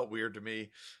 Just felt weird to me.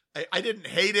 I didn't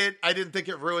hate it. I didn't think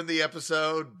it ruined the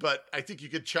episode, but I think you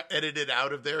could edit it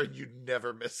out of there and you'd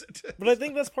never miss it. But I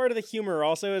think that's part of the humor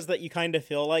also, is that you kind of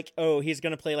feel like, oh, he's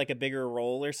going to play like a bigger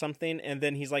role or something. And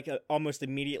then he's like almost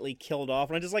immediately killed off.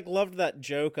 And I just like loved that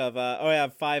joke of, I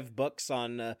have 5 books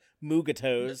on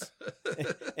Mugatos.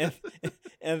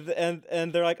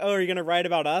 and they're like, oh, are you going to write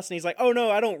about us? And he's like, oh no,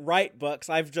 I don't write books.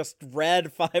 I've just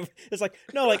read 5. It's like,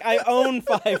 no, like I own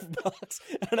 5 books.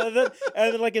 And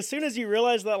then like, as soon as you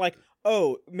realize that, like,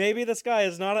 oh, maybe this guy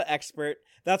is not an expert,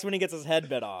 that's when he gets his head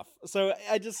bit off. So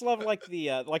I just love like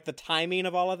the timing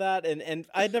of all of that, and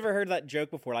I'd never heard that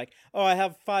joke before. Like, oh, I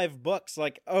have 5 books.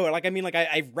 Like, oh, like I mean, like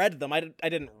I read them. I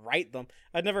didn't write them.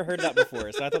 I'd never heard that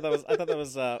before. So I thought that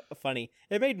was funny.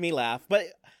 It made me laugh. But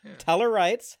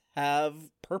Tellarites have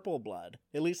purple blood.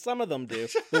 At least some of them do.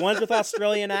 The ones with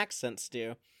Australian accents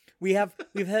do. We've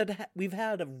had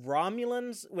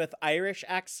Romulans with Irish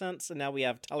accents, and now we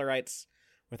have Tellarites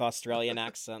with Australian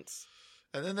accents.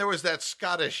 And then there was that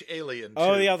Scottish alien, too.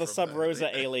 Oh, yeah, the Sub Rosa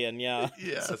alien, yeah.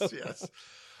 Yes, yes.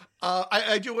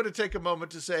 I do want to take a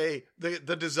moment to say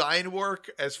the design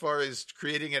work as far as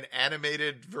creating an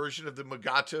animated version of the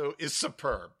Magato is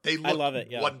superb. They look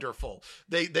wonderful.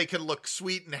 They can look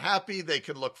sweet and happy. They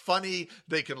can look funny.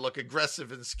 They can look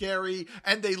aggressive and scary.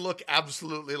 And they look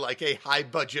absolutely like a high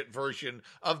budget version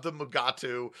of the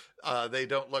Magato. They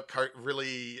don't look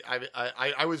really.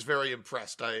 I was very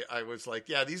impressed. I was like,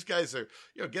 yeah, these guys are.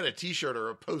 Get a T-shirt or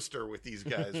a poster with these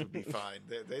guys would be fine.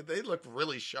 They look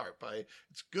really sharp.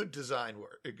 It's good design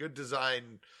work. A good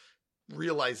design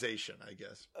realization, I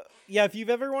guess. Yeah, if you've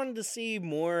ever wanted to see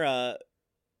more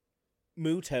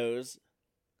Mutos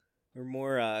or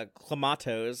more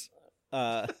Clamatos,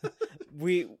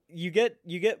 you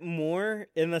get more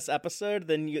in this episode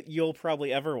than you'll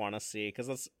probably ever want to see, because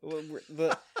that's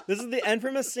This is the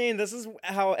infamous scene. This is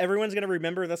how everyone's gonna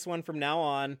remember this one from now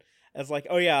on. As like,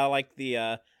 oh yeah, like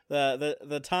the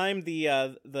time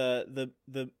the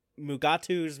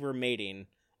Mugatus were mating,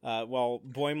 while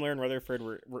Boimler and Rutherford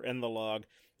were in the log.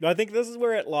 I think this is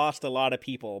where it lost a lot of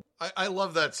people. I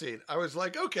love that scene. I was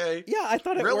like, okay. Yeah, I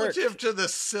thought it relative worked. to the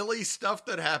silly stuff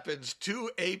that happens, two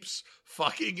apes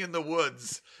fucking in the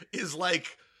woods is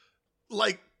like,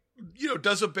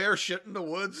 does a bear shit in the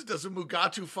woods? Does a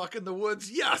Mugatu fuck in the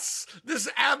woods? Yes, this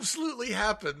absolutely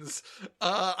happens.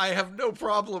 I have no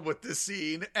problem with this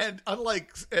scene. And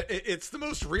unlike, it's the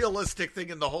most realistic thing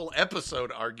in the whole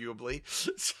episode, arguably.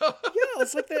 So Yeah,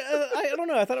 it's like, I don't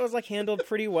know. I thought it was like handled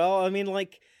pretty well. I mean,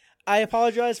 like, I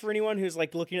apologize for anyone who's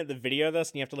like looking at the video of this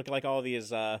and you have to look at like all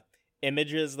these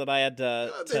images that I had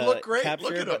to they look great. capture,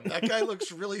 Look at him. That guy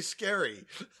looks really scary.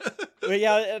 But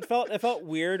yeah, it felt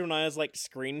weird when I was like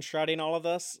screenshotting all of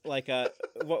this. Like,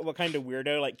 what kind of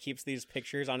weirdo like keeps these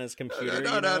pictures on his computer?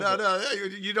 No.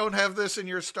 You don't have this in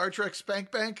your Star Trek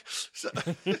spank bank. So.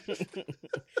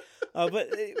 But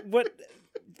what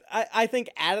I think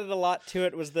added a lot to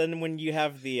it was then when you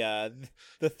have the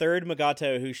third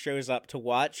Mugato who shows up to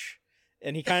watch.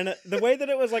 And he kind of, the way that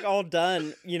it was like all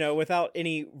done, without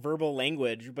any verbal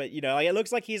language, but like, it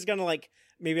looks like he's gonna like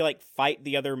maybe like fight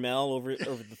the other male over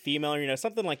the female, or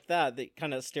something like that. That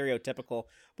kind of stereotypical.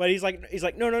 But he's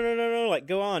like no, like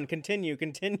go on, continue.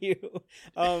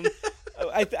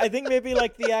 I think maybe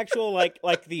like the actual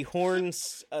like the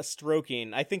horns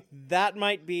stroking. I think that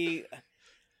might be.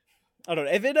 I don't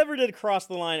know. If it ever did cross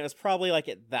the line, it was probably like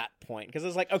at that point. Because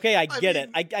it's like, okay, I get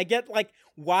it. I get like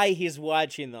why he's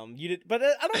watching them. But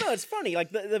I don't know. It's funny.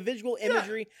 Like the visual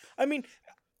imagery. Yeah. I mean,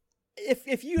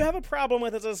 if you have a problem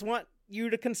with it, I just want you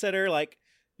to consider like,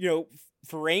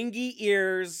 Ferengi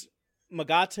ears,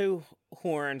 Mugato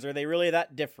horns. Are they really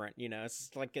that different?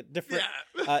 It's like a different,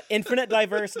 infinite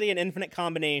diversity and infinite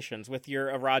combinations with your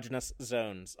erogenous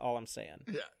zones. All I'm saying.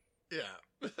 Yeah.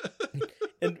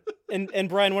 And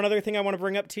Brian, one other thing I want to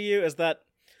bring up to you is that,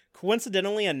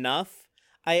 coincidentally enough,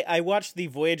 I watched the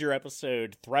Voyager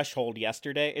episode Threshold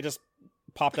yesterday. It just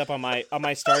popped up on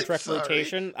my Star Trek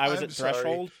rotation. I was at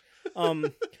Threshold.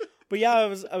 But yeah,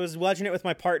 I was watching it with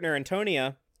my partner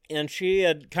Antonia, and she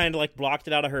had kind of like blocked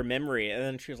it out of her memory, and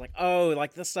then she was like, "Oh,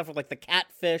 like this stuff with like the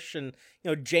catfish and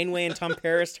Janeway and Tom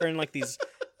Paris turn like these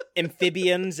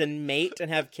amphibians and mate and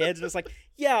have kids." And it's like,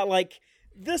 yeah, like.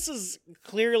 This is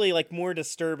clearly like more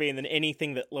disturbing than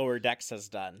anything that Lower Decks has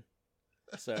done.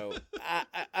 So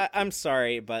I'm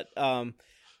sorry, but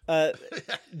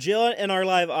Jill in our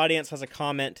live audience has a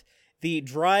comment. The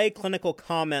dry clinical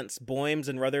comments Boims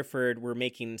and Rutherford were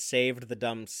making saved the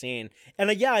dumb scene, and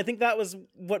yeah, I think that was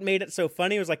what made it so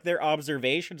funny. Was like their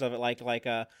observations of it, like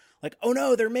oh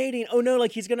no, they're mating. Oh no,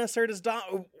 like he's gonna assert his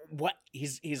dom. What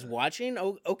he's watching?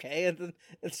 Oh okay, and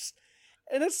it's.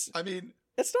 I mean.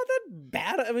 It's not that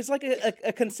bad. I mean, it's like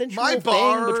a consensual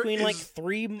thing between like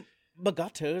three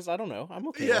Mugatos. I don't know. I'm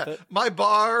okay with it. My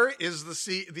bar is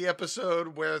the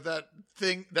episode where that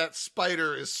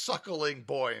spider is suckling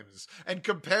Boims. And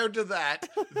compared to that,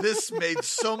 this made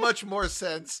so much more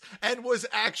sense and was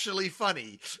actually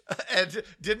funny and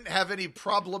didn't have any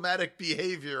problematic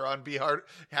behavior on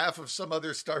behalf of some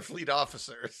other Starfleet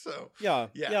officer. So yeah.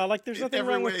 Like there's nothing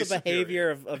wrong with the behavior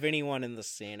of anyone in the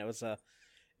scene. It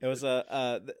was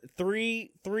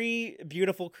three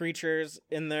beautiful creatures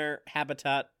in their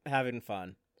habitat having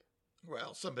fun.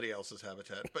 Well, somebody else's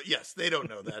habitat, but yes, they don't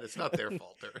know that. It's not their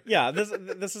fault. Yeah,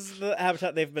 this is the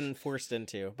habitat they've been forced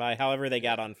into by however they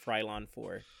got on Frylon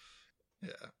 4. Yeah.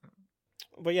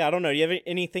 But yeah, I don't know. Do you have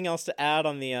anything else to add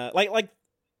on the like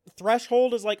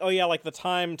Threshold is like, oh yeah, like the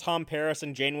time Tom Paris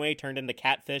and Janeway turned into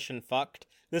catfish and fucked.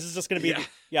 This is just going to be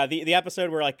the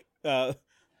episode where like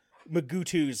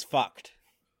Mugutu's fucked.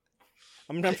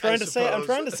 I'm trying to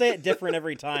say it different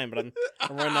every time, but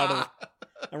I'm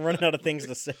running out of things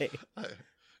to say.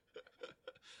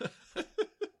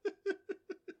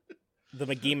 The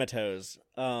Magimatos.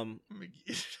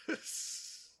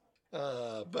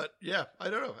 But yeah, I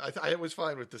don't know. I was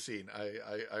fine with the scene. I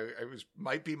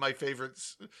might be my favorite.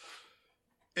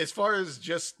 As far as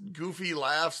just goofy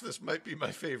laughs, this might be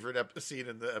my favorite scene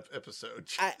in the episode.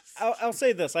 I'll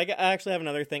say this. I actually have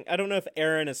another thing. I don't know if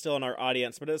Aaron is still in our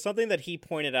audience, but it's something that he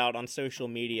pointed out on social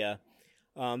media.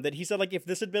 That he said, like, if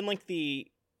this had been like the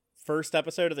first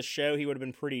episode of the show, he would have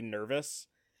been pretty nervous.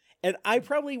 And I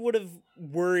probably would have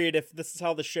worried if this is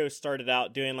how the show started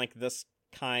out, doing like this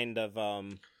kind of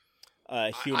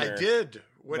humor. I did.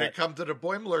 When it come to the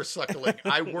Boimler suckling,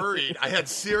 I worried. I had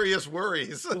serious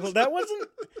worries. Well, that wasn't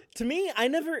to me. I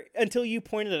never, until you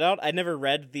pointed it out, I never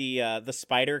read the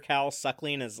spider cow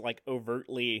suckling as like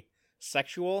overtly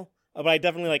sexual, but I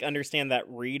definitely like understand that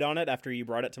read on it after you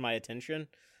brought it to my attention.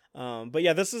 But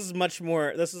yeah, this is much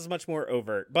more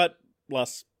overt, but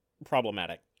less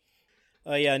problematic.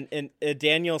 Yeah, and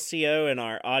Daniel Co in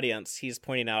our audience, he's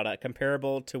pointing out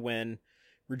comparable to when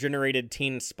regenerated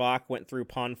teen Spock went through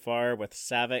Pon farr with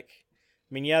Saavik.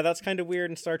 I mean, yeah, that's kind of weird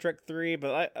in Star Trek 3,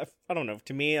 but I don't know.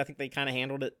 To me, I think they kind of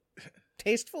handled it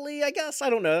tastefully, I guess. I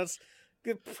don't know. It's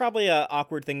probably an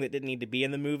awkward thing that didn't need to be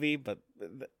in the movie, but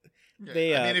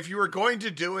they. I mean, if you were going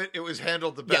to do it, it was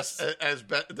handled the best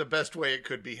the best way it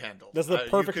could be handled. That's the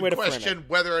perfect way to frame it. Question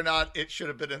whether or not it should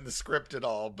have been in the script at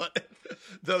all, but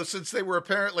though since they were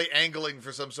apparently angling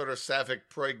for some sort of Saavik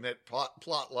pregnant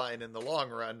plot line in the long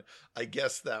run, I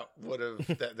guess that would have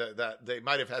that they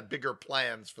might have had bigger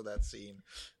plans for that scene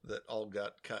that all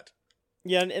got cut.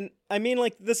 Yeah, and I mean,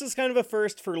 like, this is kind of a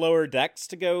first for Lower Decks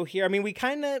to go here. I mean, we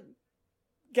kind of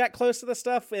got close to the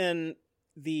stuff in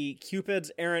the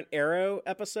Cupid's Errant Arrow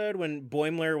episode when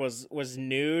Boimler was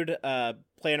nude,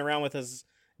 playing around with his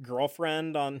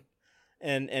girlfriend on,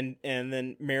 and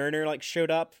then Mariner like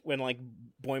showed up when like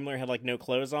Boimler had like no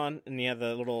clothes on, and he had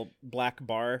the little black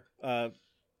bar,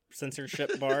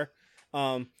 censorship bar.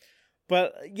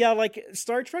 But yeah, like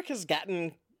Star Trek has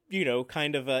gotten, you know,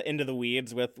 kind of into the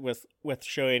weeds with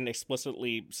showing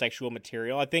explicitly sexual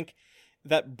material. I think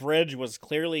that bridge was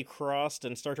clearly crossed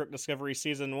in Star Trek Discovery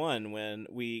Season 1 when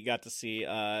we got to see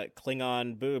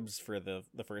Klingon boobs for the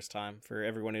first time, for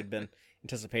everyone who'd been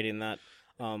anticipating that.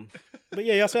 But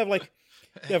yeah, you also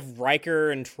have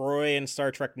Riker and Troy in Star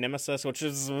Trek Nemesis, which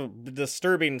is a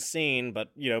disturbing scene,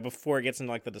 but you know, before it gets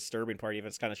into like the disturbing part of it,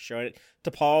 it's kind of showing it.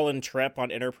 T'Pol and Trip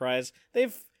on Enterprise.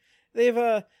 They've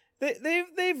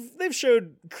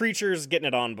showed creatures getting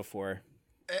it on before.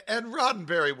 And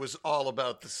Roddenberry was all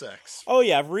about the sex. Oh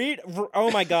yeah,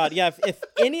 oh my god, yeah. If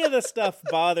any of this stuff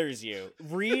bothers you,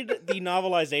 read the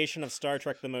novelization of Star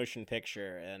Trek: The Motion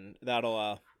Picture, and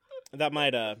that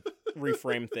might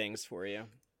reframe things for you.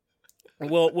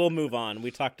 We'll move on.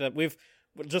 We've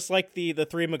just like the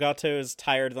three Magatos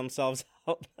tired themselves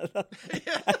out.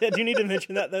 I do need to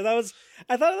mention that.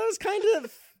 I thought that was kind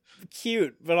of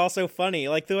cute, but also funny.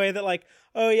 Like the way that like,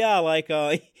 oh yeah, like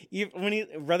when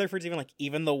Rutherford's even like,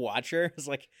 even the Watcher is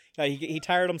like, he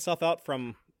tired himself out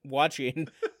from watching,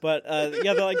 but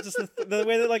yeah, they're like just the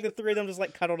way that like the three of them just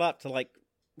like cuddled up to like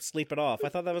sleep it off. I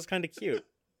thought that was kind of cute.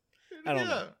 I don't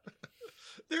know.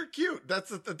 They're cute.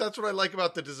 That's what I like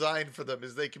about the design for them,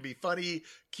 is they can be funny,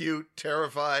 cute,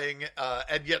 terrifying,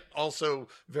 and yet also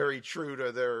very true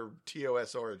to their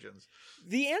TOS origins.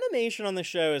 The animation on the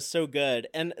show is so good,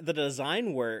 and the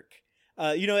design work,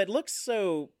 you know, it looks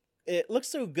so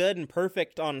good and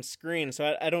perfect on screen.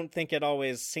 So I don't think it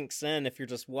always sinks in if you're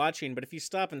just watching. But if you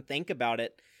stop and think about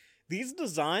it, these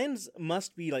designs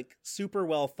must be like super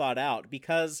well thought out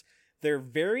because they're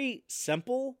very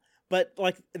simple. But,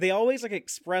 like, they always, like,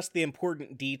 express the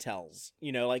important details,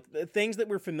 you know, like, the things that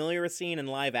we're familiar with seeing in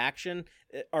live action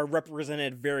are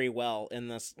represented very well in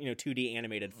this, you know, 2D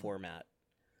animated format.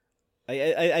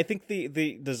 I think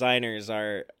the designers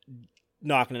are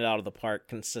knocking it out of the park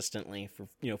consistently for,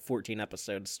 you know, 14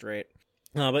 episodes straight.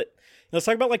 But let's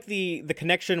talk about, like, the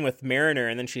connection with Mariner,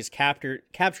 and then she's captured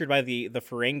by the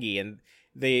Ferengi, and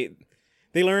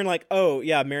they learn, like, oh,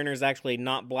 yeah, Mariner's actually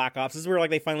not Black Ops. This is where,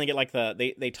 like, they finally get, like,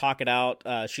 they talk it out.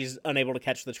 She's unable to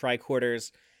catch the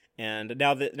tricorders. And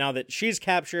now that she's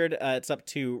captured, it's up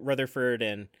to Rutherford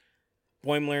and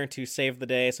Boimler to save the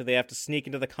day. So they have to sneak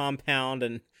into the compound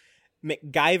and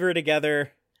MacGyver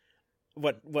together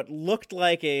what looked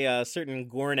like a certain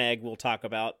Gorn egg we'll talk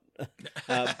about.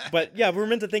 But, yeah, we're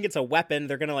meant to think it's a weapon.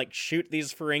 They're going to, like, shoot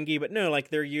these Ferengi. But no, like,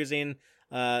 they're using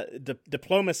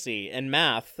diplomacy and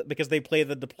math, because they play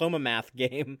the diploma math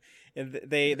game, and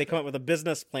they come up with a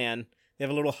business plan. They have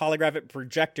a little holographic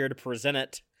projector to present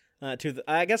it to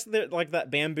I guess they're like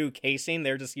that bamboo casing.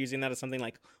 They're just using that as something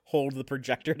like hold the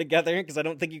projector together, because I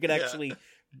don't think you could actually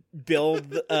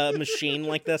build a machine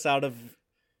like this out of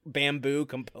bamboo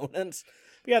components.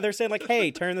 But yeah, they're saying like,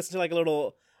 hey, turn this into like a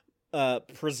little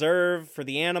preserve for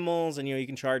the animals, and you know, you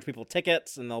can charge people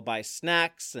tickets and they'll buy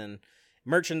snacks and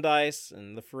merchandise.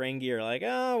 And the Ferengi are like,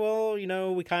 oh, well, you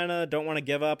know, we kind of don't want to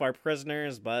give up our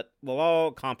prisoners, but we'll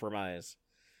all compromise.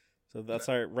 So that's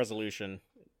our resolution.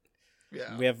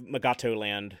 Yeah. We have Magato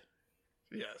land.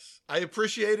 Yes. I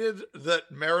appreciated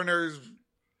that Mariner's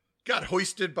got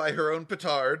hoisted by her own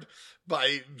petard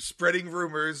by spreading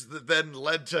rumors that then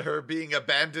led to her being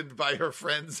abandoned by her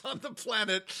friends on the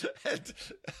planet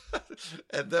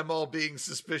and them all being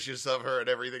suspicious of her and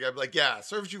everything. I'm like, yeah,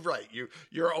 serves you right.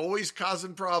 You're always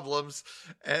causing problems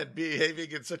and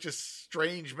behaving in such a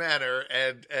strange manner,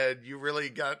 and you really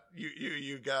got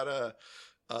you gotta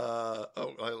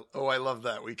I love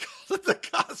that. We call it the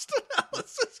cost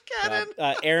analysis canon.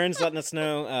 Aaron's letting us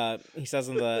know. He says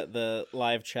in the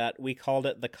live chat, we called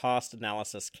it the cost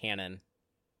analysis canon.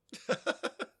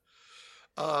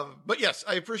 But yes,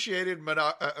 I appreciated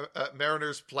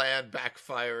Mariner's plan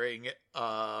backfiring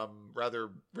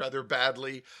rather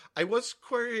badly. I was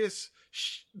curious.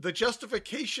 The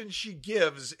justification she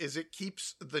gives is it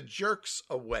keeps the jerks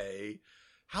away.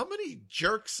 How many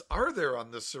jerks are there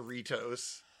on the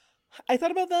Cerritos? I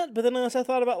thought about that, but then I also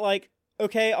thought about, like,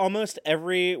 okay, almost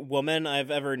every woman I've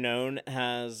ever known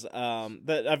has,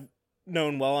 that I've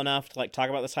known well enough to, like, talk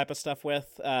about this type of stuff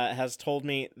with, has told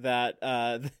me that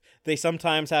they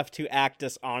sometimes have to act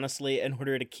dishonestly in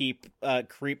order to keep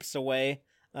creeps away.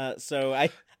 So I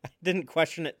didn't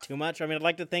question it too much. I mean, I'd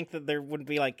like to think that there wouldn't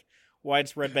be, like,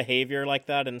 widespread behavior like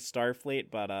that in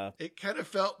Starfleet, but it kind of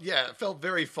felt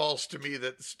very false to me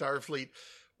that Starfleet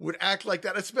would act like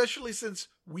that, especially since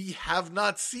we have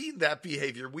not seen that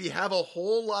behavior. We have a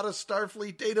whole lot of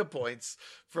Starfleet data points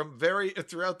from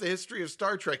throughout the history of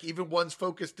Star Trek, even ones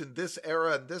focused in this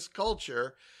era and this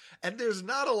culture. And there's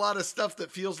not a lot of stuff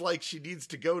that feels like she needs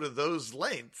to go to those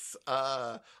lengths.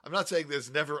 I'm not saying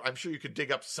I'm sure you could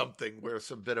dig up something where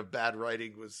some bit of bad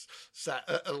writing was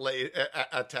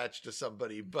attached to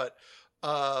somebody. But,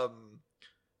 I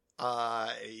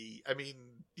mean,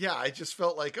 yeah, I just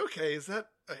felt like, okay,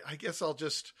 I guess I'll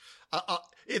just,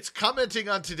 it's commenting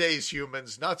on today's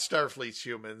humans, not Starfleet's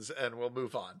humans, and we'll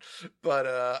move on. But,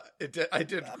 I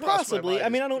did possibly. I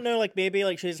mean, I don't know, like, maybe,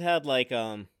 like, she's had, like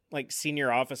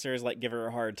senior officers, like, give her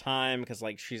a hard time because,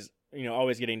 like, she's,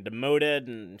 always getting demoted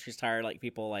and she's tired, like,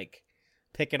 people, like,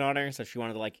 picking on her, so she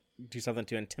wanted to, like, do something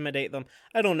to intimidate them.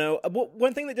 I don't know.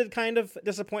 One thing that did kind of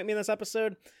disappoint me in this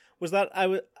episode was that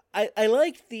I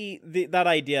liked that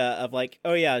idea of, like,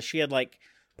 oh yeah, she had, like,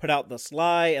 put out this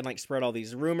lie and, like, spread all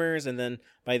these rumors, and then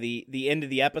by the end of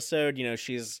the episode,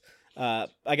 she's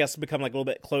I guess become, like, a little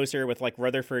bit closer with, like,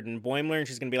 Rutherford and Boimler, and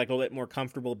she's gonna be, like, a little bit more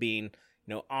comfortable being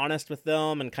honest with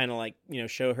them and kind of, like,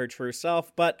 show her true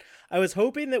self. But I was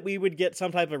hoping that we would get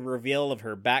some type of reveal of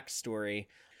her backstory.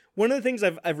 One of the things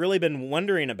I've really been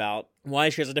wondering about, why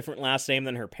she has a different last name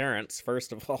than her parents,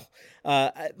 first of all.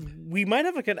 We might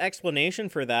have, like, an explanation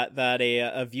for that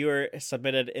a viewer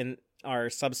submitted in our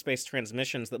subspace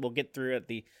transmissions that we'll get through at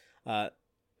the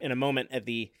in a moment at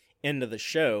the end of the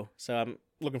show. So I'm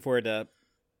looking forward to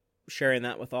sharing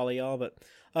that with all of y'all. But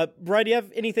Brad, do you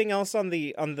have anything else on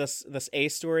this A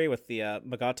story with the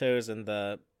Magatos and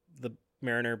the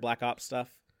Mariner Black Ops stuff?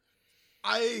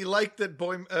 I like that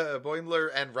Boimler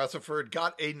and Rutherford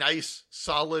got a nice,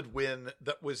 solid win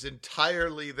that was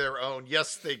entirely their own.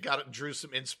 Yes, they drew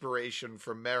some inspiration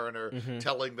from Mariner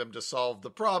telling them to solve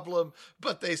the problem,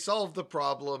 but they solved the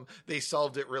problem. They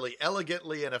solved it really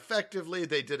elegantly and effectively.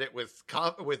 They did it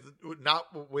without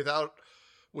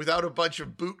a bunch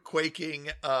of boot quaking.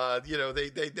 They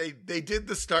did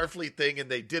the Starfleet thing and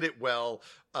they did it well.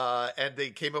 And they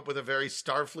came up with a very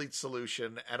Starfleet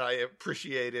solution, and I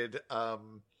appreciated that.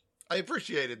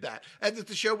 And that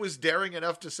the show was daring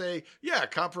enough to say, yeah,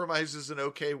 compromise is an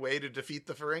okay way to defeat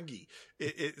the Ferengi.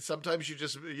 Sometimes you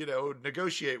just,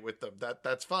 negotiate with them.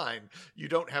 That's fine. You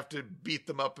don't have to beat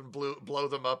them up and blow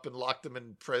them up and lock them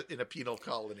in a penal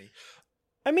colony.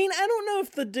 I mean, I don't know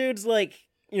if the dude's, like,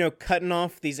 cutting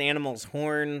off these animals'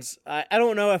 horns. I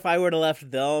don't know if I would have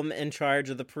left them in charge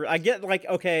of I get, like,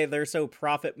 okay, they're so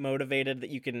profit motivated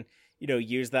that you can,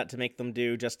 use that to make them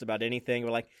do just about anything.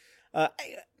 But, like,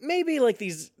 maybe, like,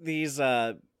 these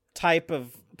type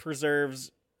of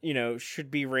preserves,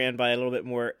 should be ran by a little bit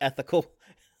more ethical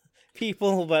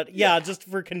people. But yeah, just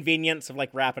for convenience of,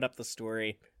 like, wrapping up the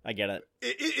story. I get it.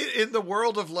 In the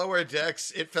world of Lower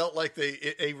Decks, it felt like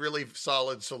a really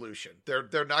solid solution.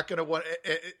 They're not going to want,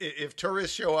 if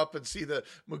tourists show up and see the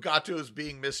Mugatos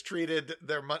being mistreated,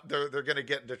 they're going to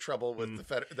get into trouble with the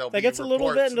Fed. That gets a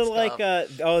little bit into, like,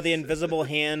 the invisible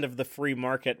hand of the free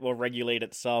market will regulate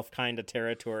itself kind of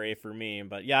territory for me.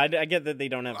 But yeah, I get that they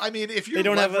don't have. I mean, if you're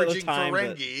leveraging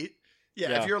Ferengi.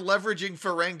 Yeah, if you're leveraging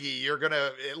Ferengi, you're going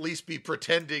to at least be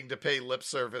pretending to pay lip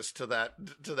service to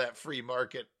that free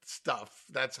market stuff.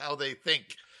 That's how they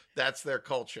think That's their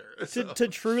culture. To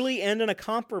truly end in a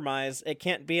compromise, it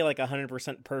can't be like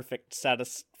 100% perfect,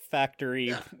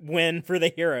 satisfactory win for the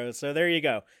heroes. So there you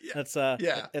go. That's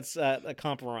it's a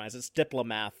compromise. It's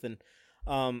diplomath, and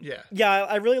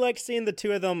I really like seeing the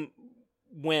two of them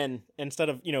win instead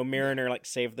of Mariner like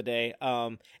save the day.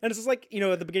 And it's just like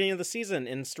at the beginning of the season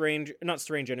in not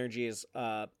Strange Energies,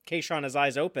 Kayshawn His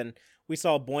Eyes Open, we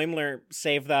saw Boimler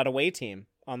save that away team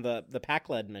on the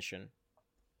Pac-Led mission.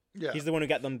 Yeah, he's the one who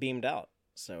got them beamed out.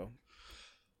 So,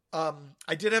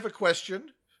 I did have a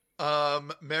question.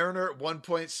 Mariner at one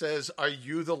point says, "Are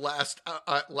you the last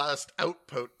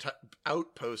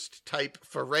outpost type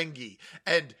Ferengi?"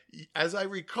 And as I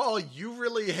recall, you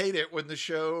really hate it when the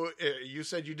show. You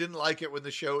said you didn't like it when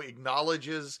the show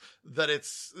acknowledges that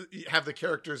have the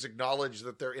characters acknowledge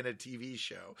that they're in a TV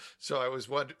show. So I was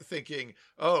thinking,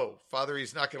 oh,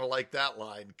 Father's not going to like that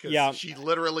line because she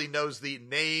literally knows the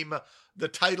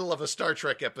title of a Star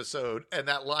Trek episode, and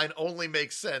that line only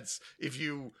makes sense if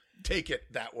you take it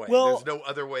that way. Well, there's no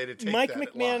other way to take Mike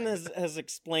that McMahon has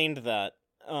explained that.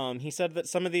 He said that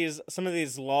some of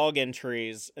these log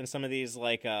entries and some of these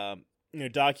like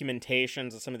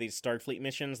documentations of some of these Starfleet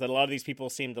missions that a lot of these people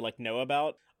seem to like know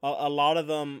about, a lot of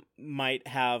them might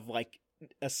have like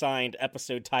assigned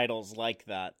episode titles like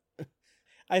that.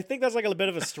 I think that's like a bit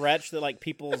of a stretch that like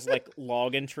people's like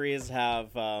log entries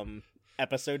have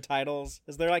episode titles.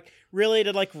 Is there like really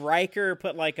did like Riker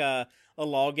put like a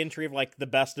log entry of like the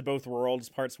best of both worlds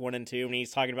parts 1 and 2, and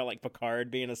he's talking about like Picard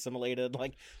being assimilated,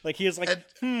 like he was like,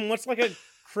 what's like a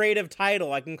creative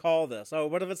title I can call this? Oh,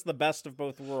 what if it's the best of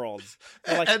both worlds?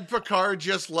 And Picard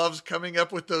just loves coming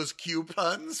up with those Q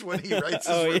puns when he writes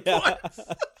his reports.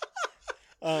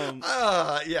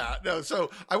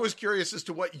 So I was curious as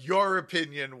to what your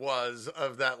opinion was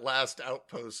of that last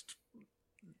outpost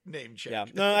name change. Yeah,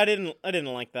 no, I didn't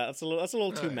like that. That's a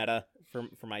little too meta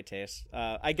for my taste.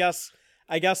 I guess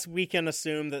we can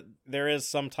assume that there is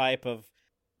some type of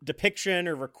depiction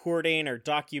or recording or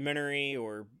documentary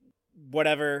or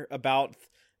whatever about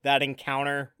that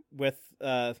encounter with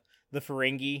the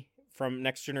Ferengi from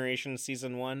Next Generation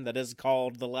Season 1 that is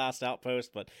called The Last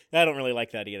Outpost, but I don't really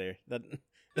like that either. That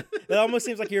almost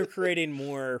seems like you're creating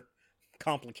more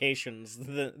complications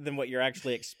than what you're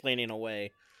actually explaining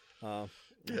away.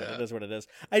 It is what it is.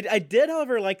 I did,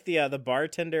 however, like the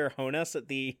bartender Honus at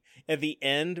the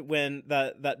end when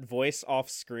that voice off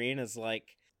screen is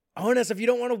like, Honus, if you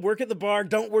don't want to work at the bar,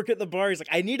 don't work at the bar. He's like,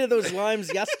 I needed those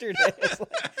limes yesterday.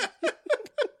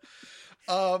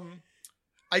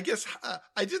 I guess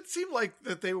I did seem like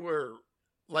that they were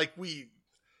like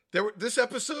this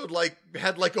episode like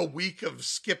had like a week of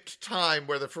skipped time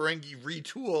where the Ferengi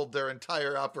retooled their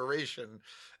entire operation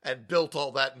and built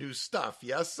all that new stuff.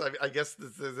 Yes, I guess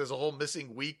there's a whole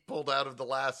missing week pulled out of the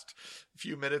last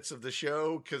few minutes of the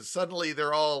show because suddenly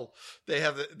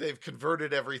they've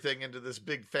converted everything into this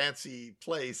big fancy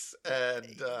place. And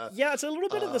it's a little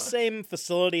bit of the same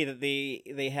facility that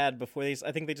they had before these.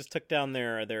 I think they just took down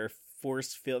their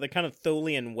force field, the kind of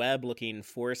Tholian web looking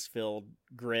force field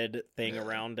grid thing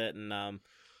around it, and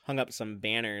hung up some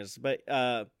banners. But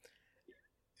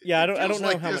I don't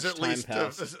know how much time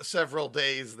passed. Several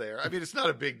days there. I mean, it's not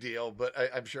a big deal, but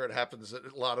I'm sure it happens a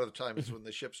lot of the times when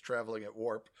the ship's traveling at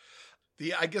warp.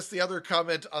 I guess the other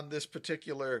comment on this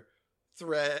particular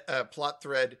plot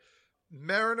thread,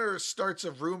 Mariner starts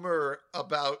a rumor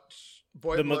about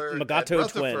Boimler the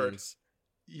Mugato twins.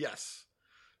 Yes.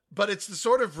 But it's the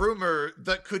sort of rumor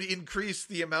that could increase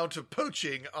the amount of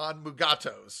poaching on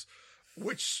Mugatos,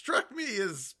 which struck me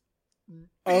as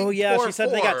she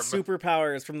said they got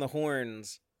superpowers from the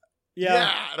horns.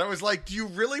 Yeah, and I was like, do you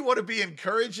really want to be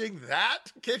encouraging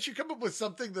that? Can't you come up with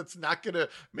something that's not going to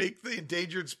make the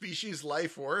endangered species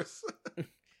life worse?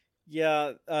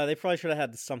 They probably should have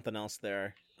had something else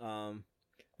there.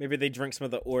 Maybe they drink some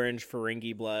of the orange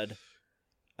Ferengi blood.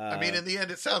 I mean, in the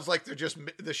end, it sounds like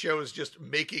the show is just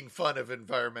making fun of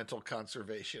environmental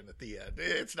conservation at the end.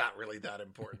 It's not really that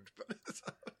important.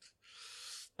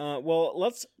 But well,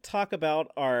 let's talk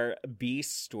about our B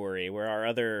story, where our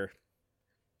other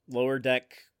lower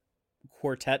deck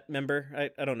quartet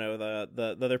member, I don't know,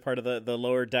 the other part of the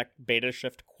lower deck beta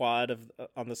shift quad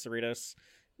on the Cerritos,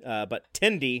 but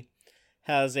Tendi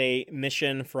has a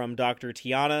mission from Dr.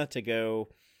 Tiana to go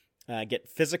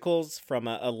get physicals from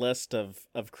a list of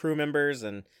crew members,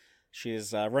 and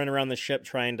she's running around the ship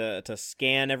trying to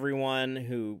scan everyone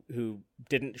who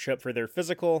didn't show up for their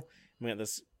physical. We got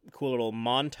this cool little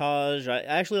montage. I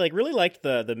actually really liked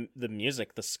the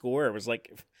music. The score was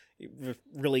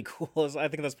really cool. I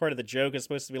think that's part of the joke. It's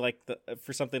supposed to be like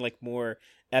for something like more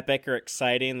epic or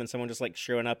exciting than someone just like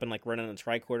showing up and like running a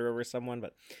tricorder over someone.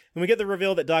 But when we get the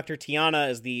reveal that Dr. Tiana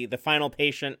is the final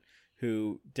patient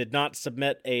who did not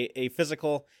submit a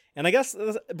physical, and I guess,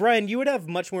 Brian, you would have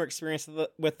much more experience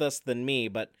with this than me,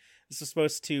 but this is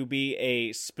supposed to be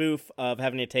a spoof of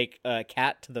having to take a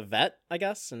cat to the vet, I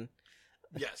guess. And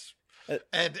yes,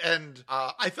 and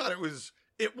I thought it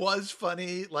was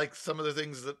funny, like some of the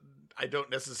things that I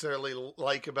don't necessarily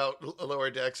like about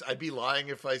Lower Decks. I'd be lying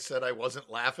if I said I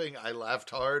wasn't laughing. I laughed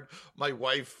hard. My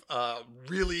wife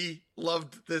really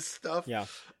loved this stuff. Yeah.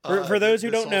 For those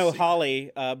who don't know,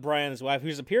 Holly, Brian's wife,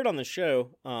 who's appeared on the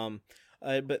show,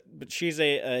 but she's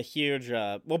a huge,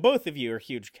 both of you are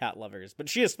huge cat lovers, but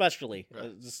she especially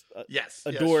yes,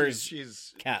 adores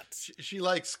she's cats. She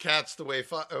likes cats the way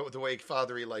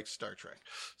Fathery likes Star Trek.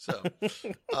 So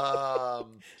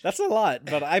that's a lot,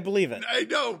 but I believe it. I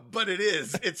know, but it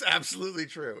is. It's absolutely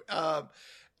true.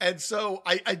 And so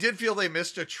I did feel they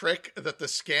missed a trick, that the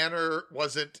scanner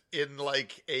wasn't in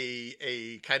like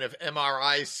a kind of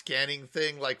MRI scanning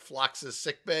thing like Phlox's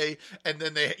sickbay, and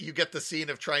then you get the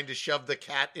scene of trying to shove the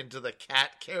cat into the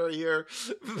cat carrier,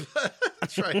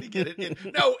 trying to get it in.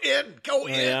 No, go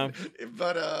in. Yeah.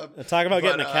 But talk about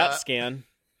getting a CAT scan.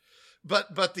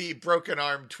 But the broken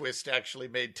arm twist actually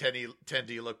made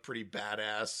Tendi look pretty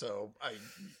badass. So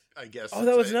I guess. Oh,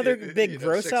 that was another big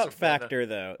gross out factor,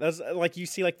 though. That's like, you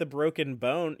see like the broken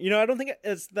bone. I don't think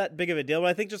it's that big of a deal, but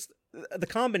I think just the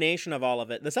combination of all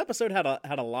of it. This episode had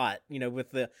a lot.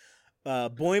 With the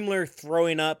Boimler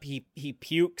throwing up, he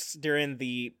pukes during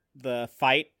the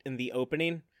fight in the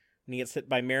opening when he gets hit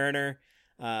by Mariner.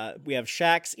 We have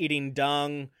Shax eating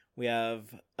dung. We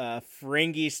have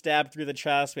Ferengi stabbed through the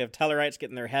chest. We have Tellarites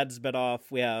getting their heads bit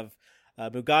off. We have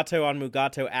Mugato on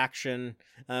Mugato action.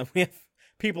 We have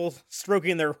people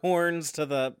stroking their horns to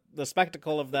the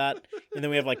spectacle of that, and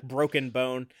then we have like broken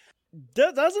bone.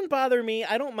 Doesn't bother me.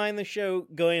 I don't mind the show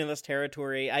going in this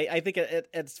territory. I think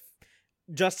it's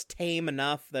just tame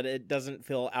enough that it doesn't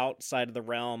feel outside of the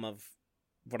realm of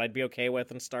what I'd be okay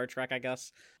with in Star Trek, I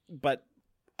guess. But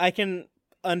I can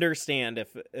understand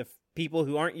if people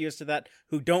who aren't used to that,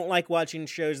 who don't like watching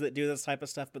shows that do this type of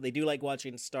stuff, but they do like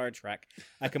watching Star Trek,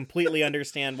 I completely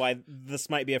understand why this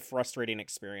might be a frustrating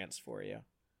experience for you.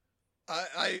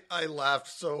 I laughed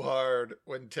so hard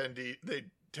when Tendi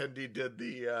did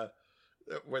the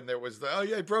when there was the, oh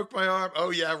yeah, I broke my arm. Oh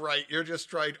yeah, right. You're just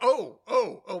trying. Oh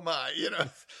my,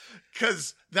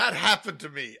 because that happened to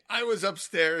me. I was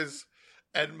upstairs,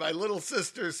 and my little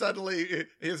sister suddenly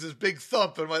hears this big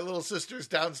thump, and my little sister's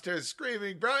downstairs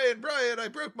screaming, Brian, I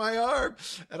broke my arm.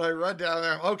 And I run down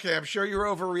there. Okay, I'm sure you're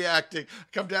overreacting.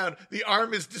 Come down. The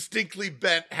arm is distinctly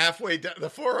bent halfway down. The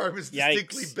forearm is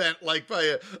distinctly bent, like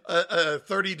by a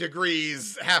 30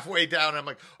 degrees halfway down. I'm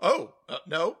like, oh,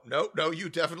 no, you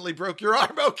definitely broke your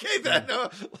arm. Okay, then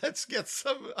let's get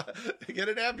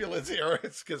an ambulance here.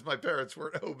 It's because my parents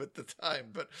weren't home at the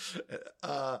time.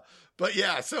 But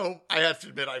yeah, so I have to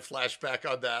admit, I flashed back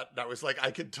on that, and I was like, I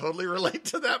can totally relate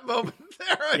to that moment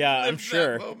there. Yeah, I'm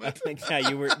sure. I think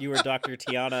you were Dr.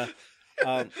 Tiana.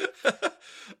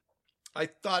 I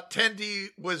thought Tendi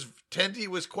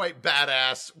was quite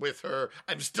badass with her.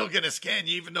 I'm still gonna scan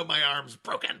you even though my arm's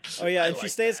broken. Oh yeah, and she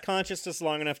stays conscious just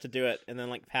long enough to do it, and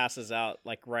then like passes out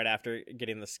like right after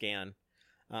getting the scan.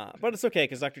 But it's okay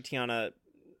because Dr. Tiana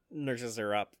nurses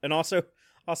her up, and also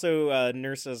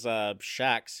nurses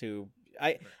Shax, who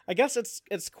I guess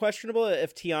it's questionable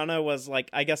if Tiana was like,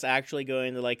 I guess, actually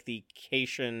going to like the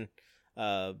Cation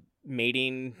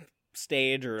mating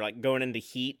stage, or like going into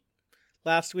heat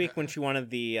last week when she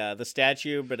wanted the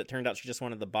statue, but it turned out she just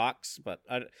wanted the box. But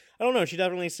I don't know. She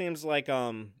definitely seems like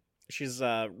she's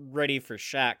ready for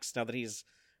Shax now that he's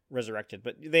resurrected.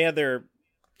 But they had their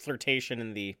flirtation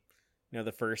in the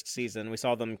the first season. We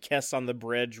saw them kiss on the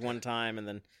bridge one time, and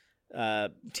then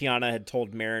Tiana had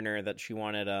told Mariner that she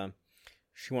wanted to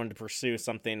pursue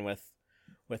something with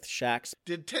Shax.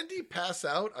 Did Tendi pass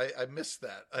out? I missed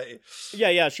that.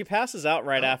 Yeah, she passes out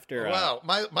right after. Wow,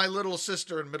 my little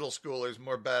sister in middle school is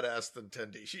more badass than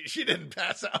Tendi. She didn't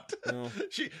pass out. No.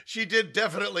 She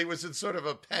definitely was in sort of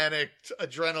a panicked,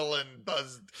 adrenaline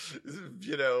buzzed,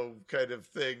 kind of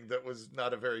thing that was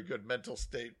not a very good mental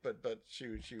state. But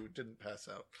she didn't pass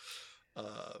out.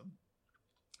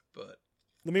 But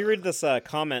let me read this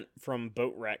comment from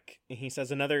Boatwreck. He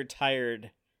says, another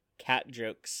tired cat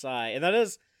joke sigh. And that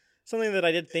is something that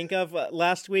I did think of.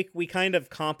 Last week, we kind of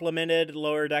complimented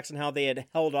Lower Decks and how they had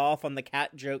held off on the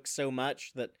cat jokes so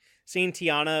much that seeing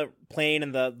Tiana playing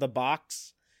in the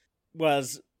box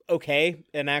was okay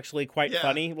and actually quite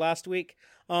funny last week.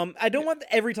 I don't want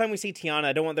every time we see Tiana,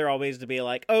 I don't want there always to be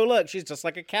like, oh look, she's just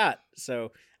like a cat.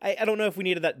 So I don't know if we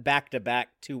needed that back to back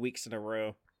 2 weeks in a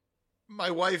row. My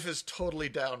wife is totally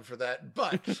down for that,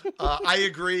 but I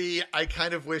agree. I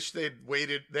kind of wish they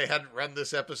hadn't run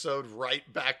this episode right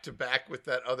back to back with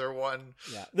that other one.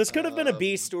 Yeah, this could have been a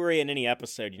B story in any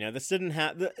episode. This didn't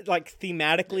have like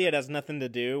thematically, it has nothing to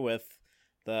do with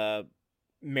the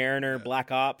Mariner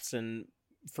Black Ops and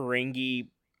Ferengi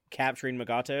capturing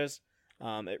Magatos.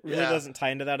 It really doesn't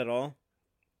tie into that at all.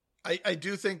 I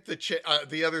do think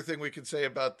the other thing we can say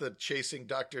about the chasing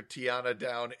Dr. Tiana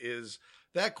down is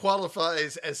that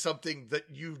qualifies as something that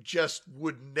you just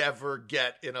would never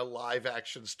get in a live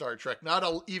action Star Trek. Not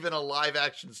even a live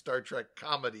action Star Trek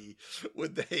comedy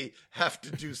would they have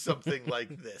to do something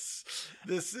like this.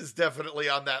 This is definitely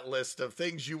on that list of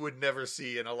things you would never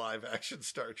see in a live action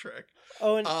Star Trek.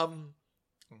 Oh, and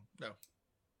no.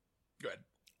 Go ahead.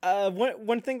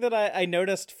 One thing that I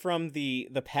noticed from the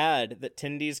pad that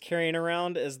Tindy's carrying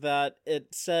around is that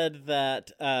it said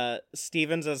that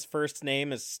Stevens' first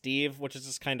name is Steve, which is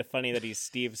just kind of funny that he's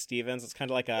Steve Stevens. It's kind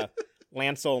of like a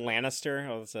Lancel Lannister.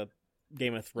 Oh, it's a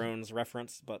Game of Thrones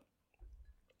reference, but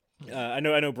I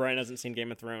know Brian hasn't seen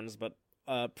Game of Thrones, but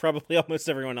probably almost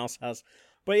everyone else has.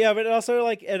 But yeah, but it also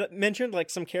it mentioned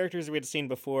some characters we had seen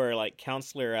before, like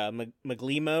Counselor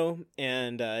Maglimo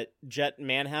and Jet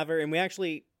Manhaver, and we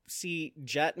actually see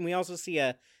Jet, and we also see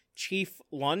a Chief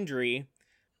Laundry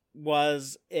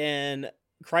was in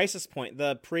Crisis Point,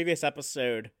 the previous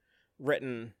episode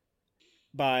written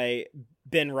by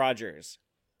Ben Rogers.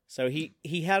 So he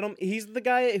had him. He's the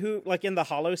guy who, in the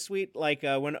Hollow Suite, when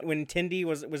Tindy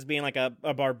was being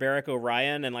a barbaric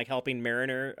Orion and helping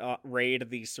Mariner raid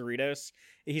the Cerritos.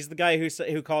 He's the guy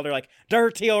who called her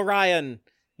Dirty Orion.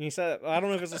 And he said, I don't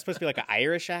know if it's supposed to be an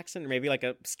Irish accent or maybe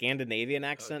a Scandinavian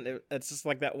accent. It's just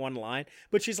that one line.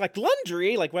 But she's like,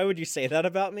 Lundry? Why would you say that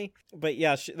about me? But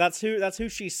yeah, that's who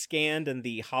she scanned in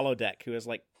the holodeck, who was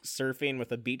surfing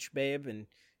with a beach babe, and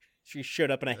she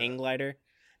showed up in a hang glider.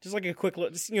 Just a quick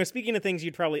look, speaking of things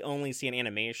you'd probably only see in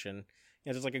animation,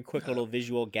 just a quick little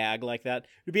visual gag like that. It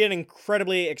would be an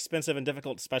incredibly expensive and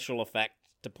difficult special effect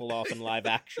to pull off in live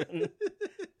action.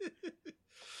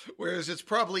 Whereas it's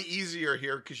probably easier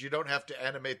here because you don't have to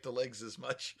animate the legs as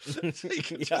much. So you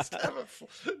can just have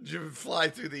her fly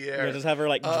through the air. Yeah, just have her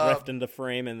drift into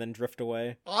frame and then drift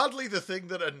away. Oddly, the thing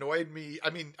that annoyed me,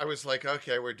 I was like,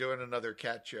 okay, we're doing another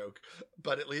cat joke,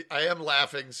 but at least I am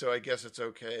laughing, so I guess it's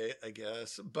okay, I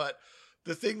guess. But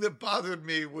the thing that bothered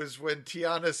me was when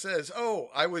Tiana says, oh,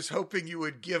 I was hoping you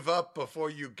would give up before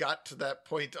you got to that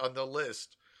point on the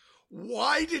list.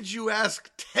 Why did you ask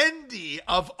Tendi,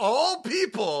 of all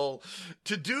people,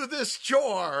 to do this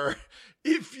chore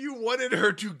if you wanted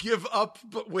her to give up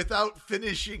but without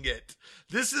finishing it?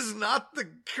 This is not the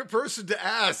person to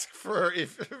ask for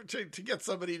to get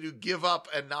somebody to give up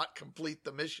and not complete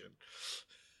the mission.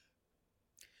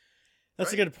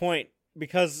 That's right? A good point,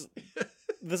 because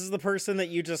this is the person that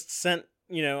you just sent,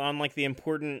 on the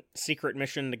important secret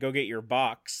mission to go get your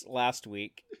box last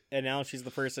week, and now she's the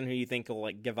person who you think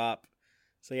will give up.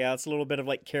 So yeah, it's a little bit of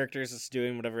characters just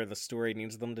doing whatever the story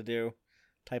needs them to do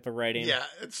type of writing. Yeah,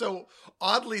 and so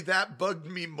oddly that bugged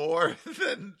me more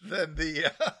than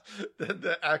the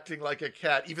acting like a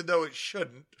cat, even though it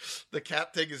shouldn't. The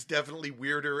cat thing is definitely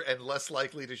weirder and less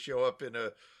likely to show up in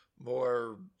a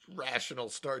more rational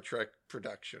Star Trek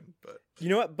production. But you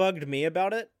know what bugged me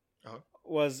about it?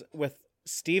 Was with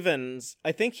Stevens.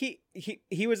 I think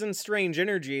he was in Strange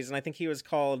Energies, and I think he was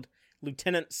called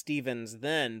Lieutenant Stevens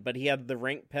then, but he had the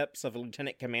rank pips of a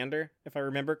lieutenant commander, if I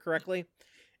remember correctly.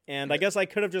 And I guess I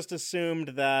could have just assumed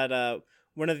that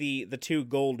one of the two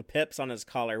gold pips on his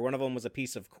collar, one of them was a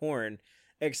piece of corn,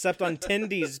 except on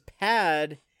Tindy's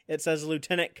pad, it says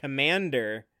Lieutenant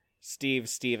Commander Steve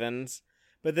Stevens.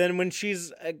 But then when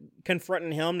she's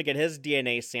confronting him to get his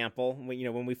DNA sample,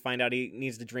 when we find out he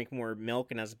needs to drink more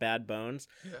milk and has bad bones,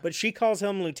 but she calls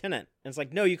him Lieutenant. And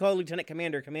it's no, you call Lieutenant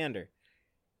Commander.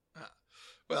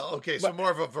 Well, okay, so more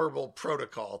of a verbal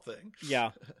protocol thing. Yeah.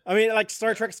 I mean,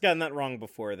 Star Trek's gotten that wrong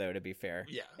before, though, to be fair.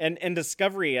 Yeah. And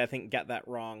Discovery, I think, got that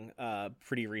wrong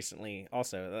pretty recently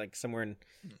also. Somewhere in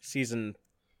season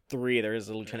 3, there is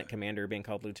a lieutenant commander being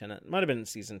called lieutenant. It might have been in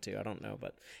season 2, I don't know.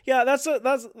 But yeah, that's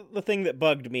the thing that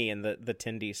bugged me in the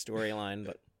Tindy storyline.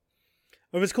 But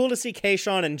it was cool to see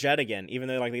Kayshawn and Jet again, even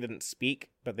though they didn't speak,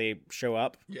 but they show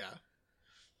up. Yeah.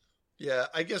 Yeah,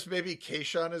 I guess maybe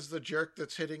Kayshawn is the jerk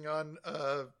that's hitting on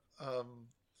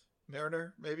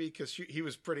Mariner, maybe, because he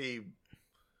was pretty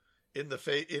in the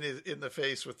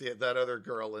face with that other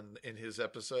girl in his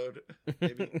episode.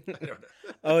 Maybe I don't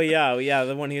know. Oh yeah,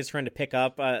 the one he was trying to pick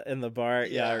up in the bar.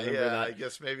 Yeah, I remember that. I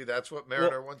guess maybe that's what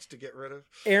Mariner wants to get rid of.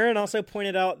 Aaron also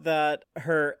pointed out that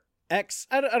her ex.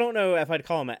 I don't know if I'd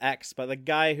call him an ex, but the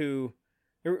guy who.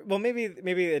 Well, maybe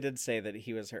they did say that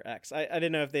he was her ex. I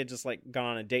didn't know if they had just like gone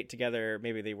on a date together, or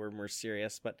maybe they were more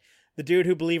serious. But the dude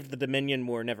who believed the Dominion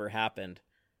War never happened.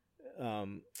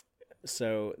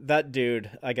 So that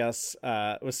dude, I guess,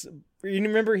 was. You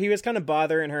remember he was kind of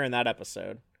bothering her in that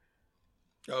episode.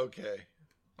 Okay,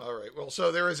 all right. Well,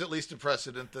 so there is at least a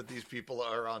precedent that these people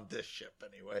are on this ship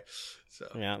anyway. So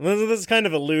yeah, this is kind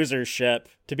of a loser ship.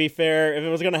 To be fair, if it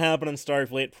was going to happen in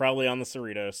Starfleet, probably on the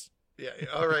Cerritos. Yeah.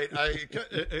 All right.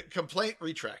 Complaint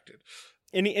retracted.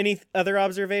 Any other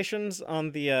observations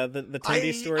on the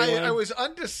Tendi storyline? I was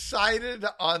undecided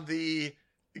on the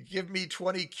give me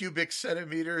 20 cubic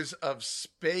centimeters of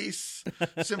space,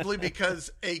 simply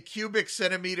because a cubic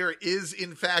centimeter is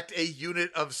in fact a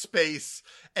unit of space,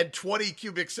 and 20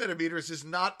 cubic centimeters is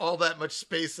not all that much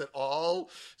space at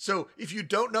all. So if you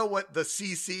don't know what the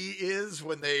CC is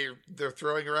when they're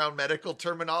throwing around medical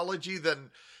terminology,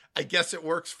 then I guess it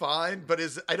works fine, but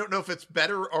I don't know if it's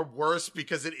better or worse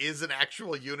because it is an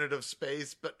actual unit of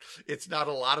space, but it's not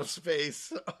a lot of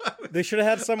space. They should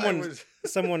have had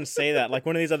someone say that. Like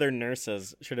one of these other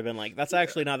nurses should have been like, that's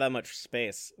actually not that much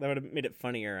space. That would have made it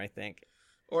funnier, I think.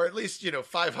 Or at least,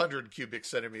 500 cubic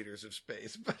centimeters of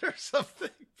space, or something.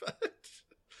 But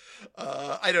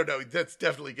I don't know. That's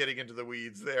definitely getting into the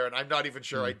weeds there, and I'm not even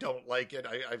sure I don't like it.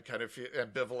 I'm kind of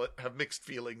ambivalent, have mixed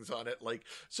feelings on it, like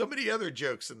so many other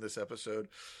jokes in this episode.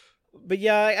 But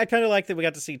yeah, I kind of like that we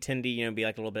got to see Tendi, be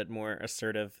like a little bit more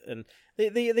assertive, and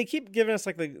they keep giving us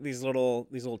like these little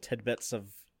tidbits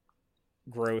of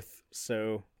growth.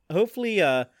 So hopefully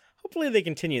they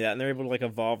continue that and they're able to like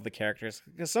evolve the characters,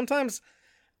 because sometimes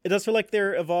it does feel like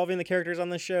they're evolving the characters on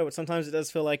the show, but sometimes it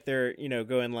does feel like they're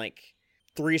going like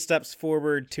 3 steps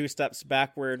forward, 2 steps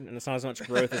backward, and it's not as much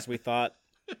growth as we thought.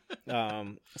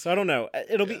 So I don't know.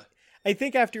 It'll be. I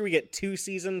think after we get 2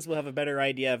 seasons, we'll have a better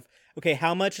idea of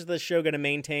how much is the show going to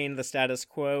maintain the status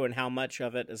quo, and how much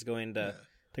of it is going to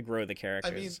grow the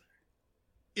characters. I mean,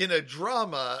 in a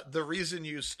drama, the reason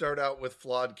you start out with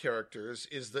flawed characters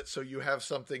is that so you have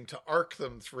something to arc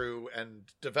them through and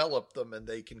develop them, and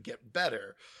they can get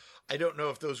better. I don't know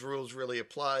if those rules really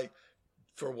apply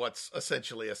for what's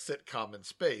essentially a sitcom in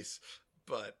space,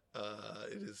 but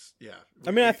it is, yeah.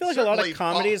 I mean, I feel like a lot of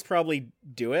comedies probably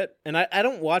do it, and I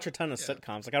don't watch a ton of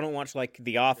sitcoms. Like, I don't watch like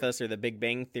The Office or The Big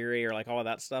Bang Theory or like all of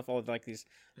that stuff, all of like these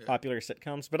popular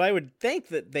sitcoms. But I would think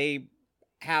that they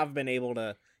have been able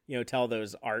to, tell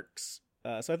those arcs.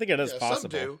 So I think it is possible. Some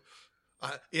do.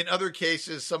 In other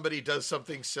cases, somebody does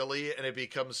something silly and it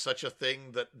becomes such a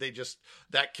thing that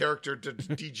that character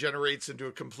degenerates into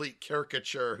a complete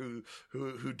caricature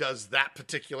who does that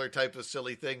particular type of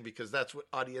silly thing because that's what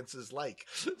audiences like.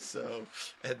 So,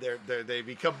 and they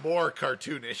become more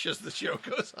cartoonish as the show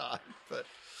goes on. But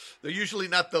they're usually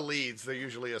not the leads. They're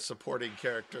usually a supporting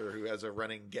character who has a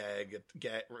running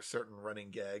certain running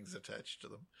gags attached to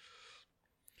them.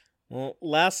 Well,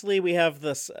 lastly, we have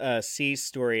this C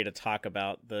story to talk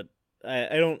about. That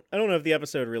I don't know if the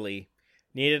episode really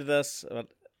needed this. But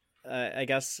I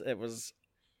guess it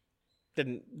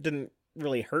didn't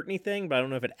really hurt anything. But I don't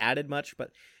know if it added much.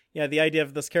 But yeah, the idea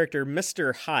of this character,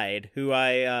 Mr. Hyde, who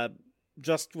I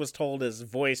just was told is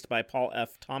voiced by Paul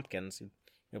F. Tompkins,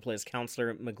 who plays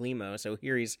Counselor Maglimo. So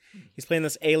here he's playing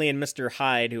this alien Mr.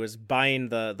 Hyde who is buying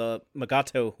the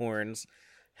Magato horns,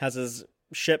 has his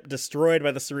ship destroyed by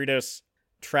the Cerritos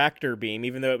tractor beam,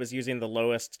 even though it was using the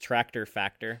lowest tractor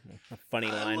factor. A funny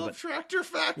line. I love tractor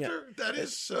factor. Yeah, that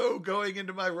is so going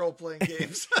into my role-playing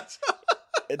games.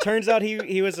 It turns out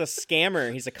he was a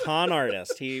scammer. He's a con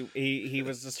artist. He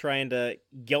was just trying to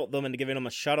guilt them into giving him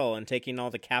a shuttle and taking all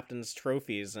the captain's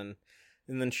trophies. And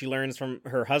then she learns from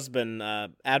her husband,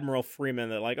 Admiral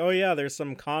Freeman, that like, oh yeah, there's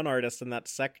some con artists in that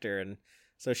sector. And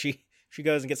so she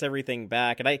goes and gets everything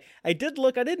back. And I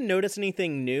didn't notice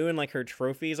anything new in like her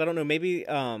trophies. I don't know, maybe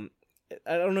I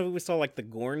don't know if we saw like the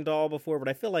Gorn doll before, but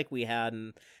I feel like we had.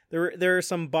 And there are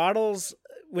some bottles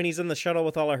when he's in the shuttle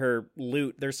with all of her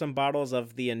loot. There's some bottles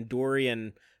of the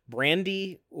Andorian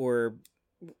brandy, or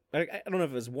I don't know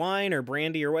if it was wine or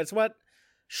brandy or what. It's what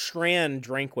Shran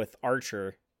drank with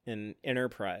Archer in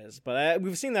Enterprise, but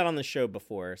we've seen that on the show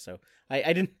before, so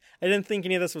I didn't think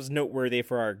any of this was noteworthy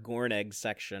for our Gorn egg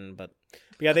section. But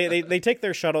yeah, they take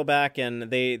their shuttle back and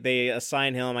they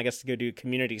assign him, I guess, to go do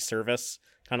community service,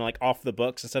 kind of like off the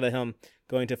books. Instead of him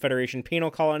going to Federation penal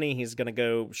colony, he's gonna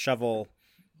go shovel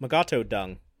Magato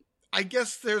dung. I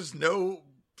guess there's no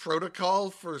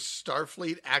protocol for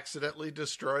Starfleet accidentally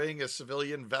destroying a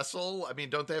civilian vessel? I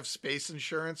mean, don't they have space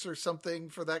insurance or something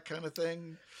for that kind of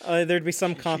thing? There'd be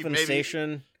some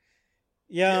compensation.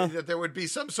 Yeah, that there would be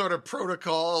some sort of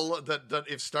protocol that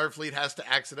if Starfleet has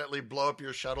to accidentally blow up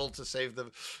your shuttle to save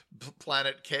the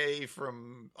planet K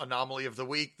from anomaly of the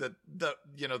week, that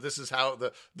this is how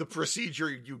the procedure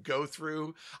you go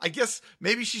through. I guess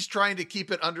maybe she's trying to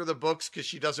keep it under the books because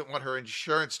she doesn't want her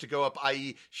insurance to go up,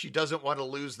 i.e. she doesn't want to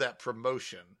lose that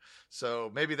promotion.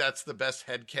 So maybe that's the best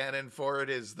headcanon for it,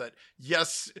 is that,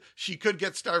 yes, she could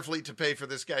get Starfleet to pay for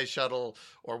this guy's shuttle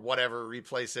or whatever,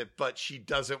 replace it, but she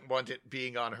doesn't want it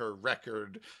being on her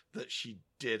record that she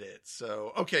did it.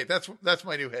 So, okay, that's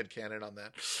my new headcanon on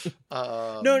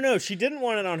that. No, she didn't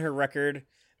want it on her record.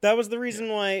 That was the reason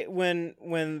why when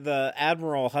the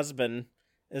Admiral husband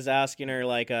is asking her,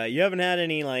 like, you haven't had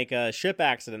any, like, ship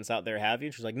accidents out there, have you?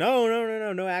 And she's like,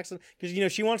 no accident.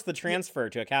 Because, she wants the transfer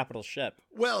to a capital ship.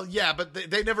 Well, yeah, but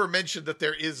they never mentioned that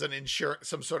there is an insurance,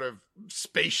 some sort of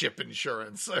spaceship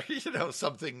insurance, or,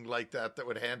 something like that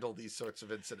would handle these sorts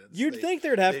of incidents. You'd think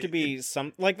there'd have to be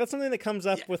some, like, that's something that comes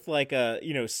up with, like,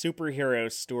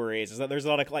 superhero stories, is that there's a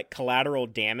lot of, like, collateral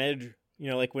damage,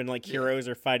 like when, like, heroes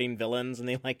are fighting villains and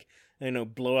they, like,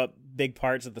 blow up big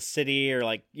parts of the city, or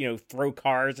like, throw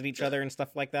cars at each other and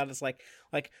stuff like that. It's like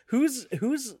who's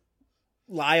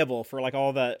liable for like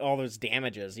all those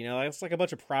damages? It's like a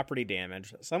bunch of property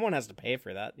damage. Someone has to pay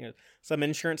for that. Some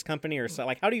insurance company or so.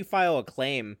 Like, how do you file a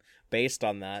claim based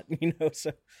on that?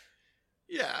 So.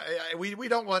 Yeah, we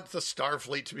don't want the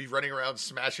Starfleet to be running around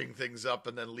smashing things up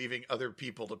and then leaving other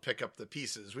people to pick up the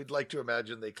pieces. We'd like to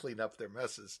imagine they clean up their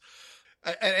messes.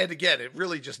 And again, it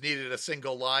really just needed a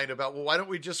single line about, well, why don't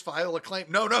we just file a claim?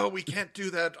 No, we can't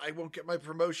do that. I won't get my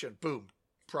promotion. Boom.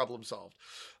 Problem solved.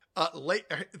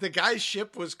 The guy's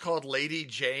ship was called Lady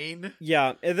Jane.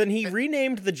 Yeah, and then he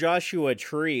renamed the Joshua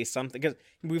Tree something, because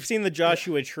we've seen the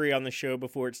Joshua Tree on the show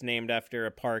before. It's named after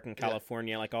a park in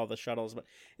California, like all the shuttles. But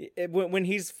when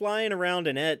he's flying around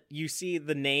in it, you see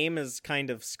the name is kind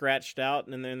of scratched out,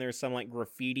 and then there's some like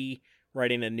graffiti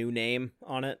writing a new name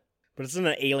on it. But it's in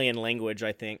an alien language,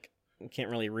 I think. You can't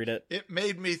really read it. It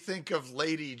made me think of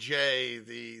Lady J,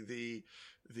 the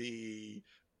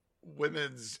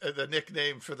women's the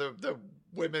nickname for the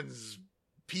women's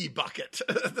pee bucket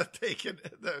that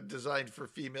that designed for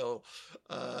female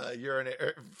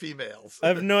females. I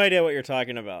have no idea what you're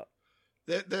talking about.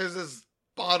 There's this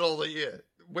bottle that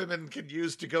women can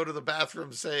use to go to the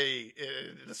bathroom, say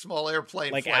in a small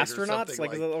airplane, like flight astronauts,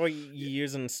 like is that what you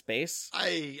use in space?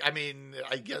 I mean,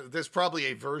 I guess there's probably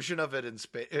a version of it in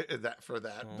space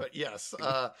but yes.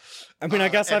 I mean, I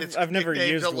guess I've never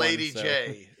used a Lady one, so.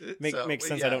 J. Makes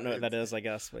sense. I don't know what that is, I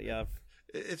guess, but yeah.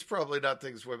 It's probably not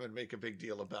things women make a big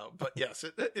deal about, but yes,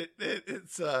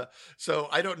 it's so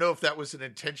I don't know if that was an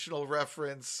intentional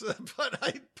reference, but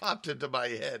I popped into my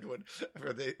head when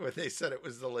they said it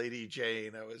was the Lady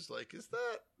Jane. I was like, is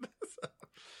that?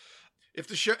 If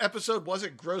the episode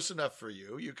wasn't gross enough for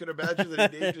you, you could imagine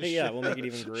that he named a we'll make it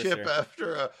even grosser. Ship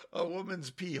after a woman's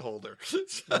pee holder.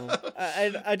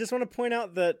 I just want to point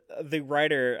out that the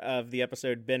writer of the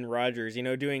episode, Ben Rogers,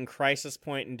 doing Crisis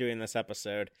Point and doing this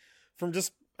episode, from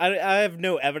just I have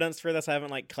no evidence for this. I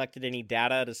haven't like collected any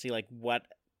data to see like what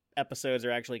episodes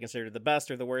are actually considered the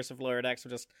best or the worst of Lower Decks. So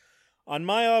just on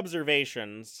my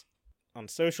observations on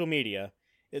social media,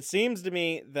 it seems to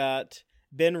me that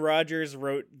Ben Rogers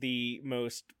wrote the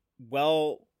most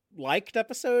well-liked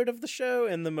episode of the show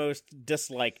and the most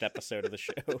disliked episode of the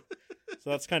show. So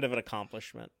that's kind of an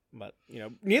accomplishment. But,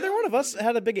 neither one of us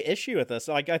had a big issue with this.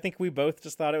 Like, I think we both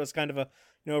just thought it was kind of a,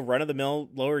 run-of-the-mill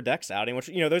Lower Decks outing, which,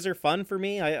 those are fun for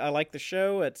me. I like the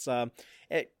show. It's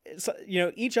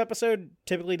each episode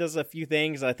typically does a few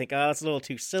things I think, it's a little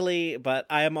too silly, but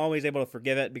I am always able to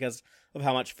forgive it because of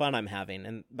how much fun I'm having.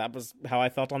 And that was how I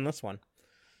felt on this one.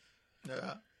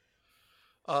 Yeah.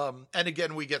 And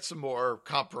again, we get some more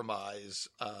compromise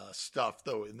stuff,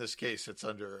 though in this case it's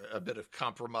under a bit of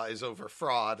compromise over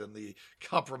fraud, and the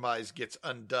compromise gets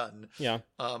undone. Yeah.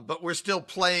 But we're still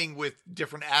playing with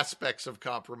different aspects of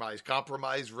compromise.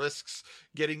 Compromise risks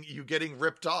getting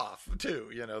ripped off too.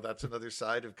 That's another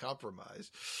side of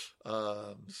compromise.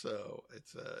 So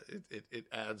it's it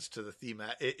adds to the theme.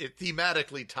 It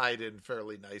thematically tied in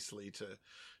fairly nicely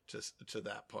to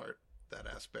that part. That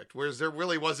aspect, whereas there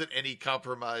really wasn't any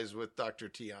compromise with Dr.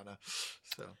 Tiana.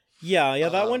 So yeah,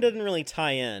 that one didn't really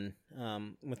tie in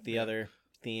with the other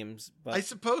themes. But I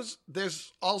suppose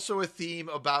there's also a theme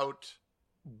about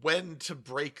when to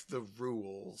break the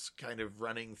rules, kind of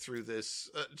running through this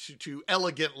to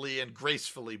elegantly and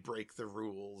gracefully break the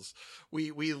rules.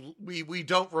 We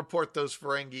don't report those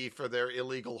Ferengi for their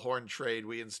illegal horn trade.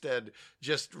 We instead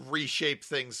just reshape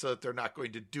things so that they're not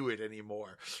going to do it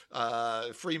anymore.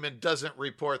 Freeman doesn't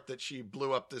report that she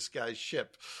blew up this guy's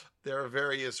ship. There are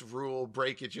various rule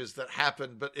breakages that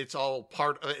happen, but it's all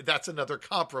part of, that's another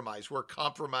compromise. We're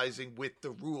compromising with the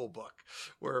rule book.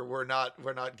 We're not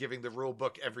giving the rule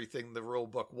book everything the rule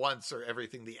book wants or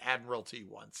everything the Admiralty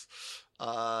wants.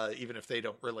 Even if they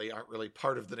aren't really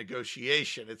part of the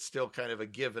negotiation, it's still kind of a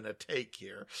give and a take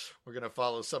here. We're going to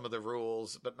follow some of the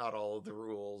rules, but not all of the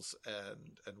rules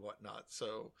and whatnot.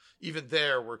 So even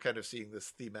there, we're kind of seeing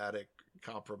this thematic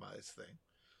compromise thing.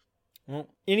 Well,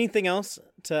 anything else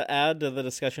to add to the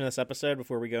discussion of this episode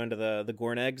before we go into the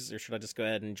Gornegs, or should I just go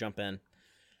ahead and jump in?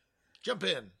 Jump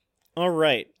in. All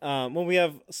right. Well, we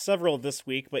have several this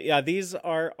week, but yeah, these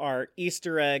are our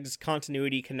Easter eggs,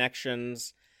 continuity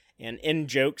connections, and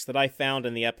in-jokes that I found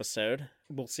in the episode.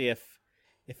 We'll see if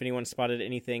anyone spotted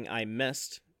anything I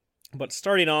missed. But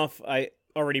starting off, I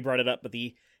already brought it up, but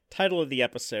the title of the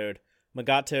episode,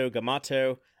 Magato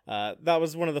Gamato, that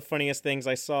was one of the funniest things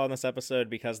I saw in this episode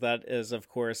because that is, of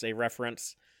course, a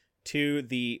reference to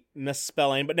the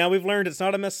misspelling. But now we've learned it's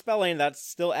not a misspelling. That's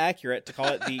still accurate to call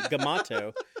it the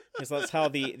Gamato. Because that's how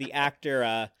the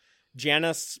actor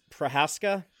Janis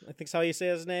Prohaska, I think is how you say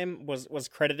his name, was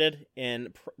credited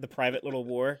in the Private Little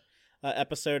War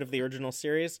episode of the original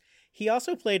series. He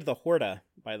also played the Horta,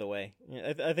 by the way.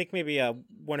 I think maybe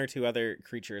one or two other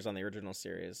creatures on the original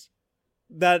series.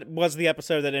 That was the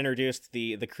episode that introduced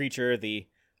the creature, the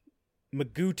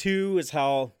Magutu is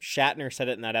how Shatner said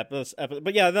it in that episode.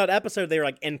 But yeah, that episode, they were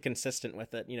like inconsistent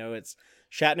with it. You know, it's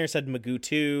Shatner said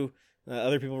Magutu,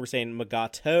 other people were saying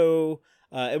Magato.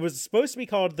 It was supposed to be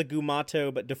called the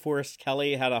Gumato, but DeForest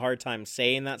Kelly had a hard time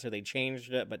saying that, so they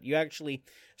changed it. But you actually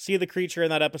see the creature in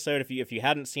that episode if you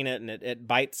hadn't seen it, and it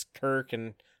bites Kirk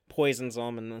and poisons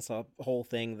him, and that's a whole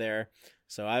thing there.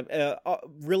 So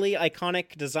really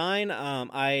iconic design.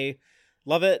 I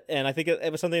love it, and I think it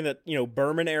was something that, you know,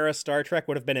 Berman era Star Trek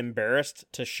would have been embarrassed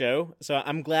to show. So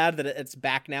I'm glad that it's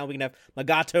back now. We can have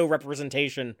Magato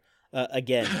representation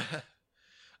again.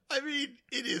 I mean,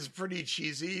 it is pretty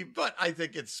cheesy, but I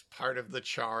think it's part of the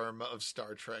charm of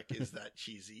Star Trek is that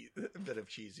cheesy, a bit of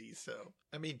cheesy. So,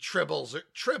 I mean, tribbles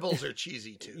are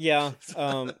cheesy too. Yeah.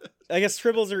 I guess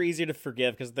tribbles are easy to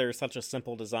forgive because they're such a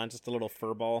simple design, just a little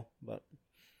fur ball. But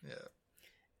yeah.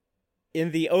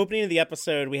 In the opening of the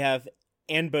episode, we have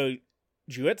Anbo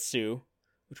Jutsu,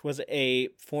 which was a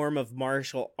form of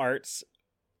martial arts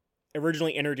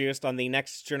originally introduced on the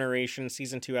Next Generation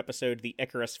Season 2 episode, The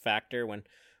Icarus Factor, when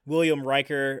William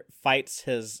Riker fights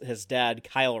his dad,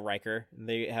 Kyle Riker.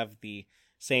 They have the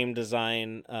same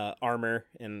design armor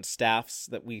and staffs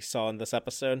that we saw in this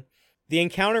episode. The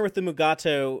encounter with the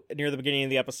Mugato near the beginning of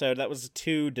the episode, that was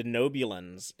two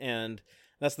Denobulans, and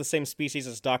that's the same species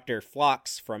as Dr.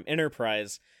 Phlox from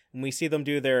Enterprise. And we see them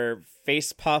do their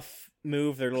face puff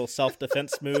move, their little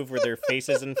self-defense move where their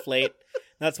faces inflate.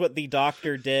 That's what the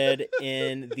Doctor did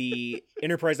in the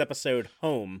Enterprise episode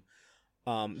Home.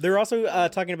 They're also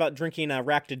talking about drinking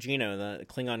Raktajino, the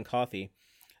Klingon coffee.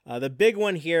 The big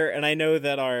one here, and I know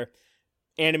that our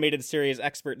animated series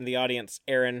expert in the audience,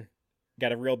 Aaron,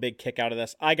 got a real big kick out of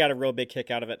this. I got a real big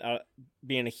kick out of it,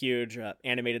 being a huge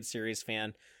animated series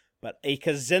fan. But a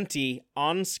Kzinti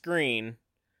on screen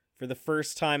for the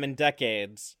first time in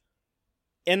decades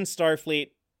in Starfleet,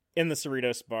 in the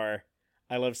Cerritos bar.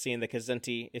 I love seeing the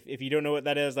Kzinti. If you don't know what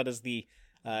that is the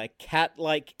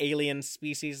cat-like alien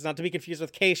species, not to be confused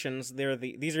with Caitians.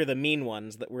 These are the mean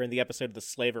ones that were in the episode of the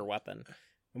Slaver Weapon.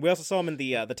 And we also saw them in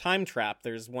the Time Trap.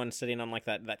 There's one sitting on like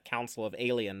that council of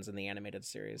aliens in the animated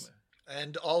series.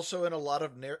 And also in a lot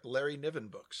of Larry Niven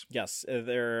books. Yes,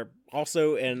 they're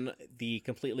also in the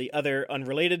completely other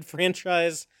unrelated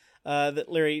franchise that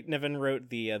Larry Niven wrote,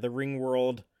 the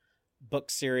Ringworld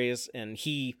book series, and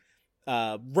he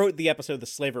wrote the episode The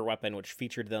Slaver Weapon, which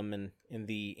featured them in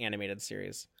the animated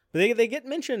series. But they get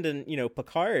mentioned in, you know,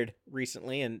 Picard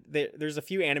recently, and there's a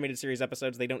few animated series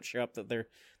episodes they don't show up that they're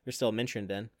still mentioned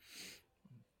in.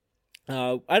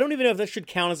 I don't even know if this should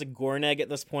count as a Gorneg at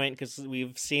this point, because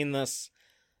we've seen this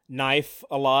knife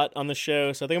a lot on the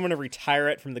show, so I think I'm going to retire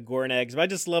it from the Gornegs, but I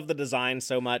just love the design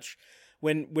so much.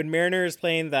 When Mariner is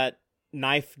playing that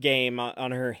knife game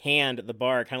on her hand at the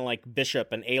bar, kind of like Bishop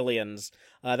and Aliens,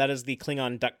 that is the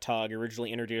Klingon Ducktog,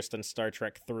 originally introduced in Star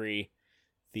Trek 3,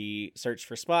 The Search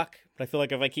for Spock. But I feel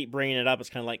like if I keep bringing it up, it's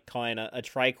kind of like calling a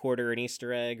tricorder an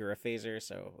Easter egg or a phaser,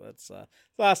 so that's the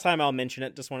last time I'll mention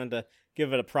it. Just wanted to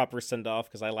give it a proper send-off,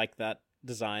 because I like that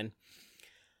design.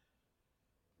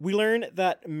 We learn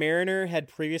that Mariner had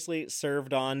previously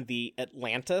served on the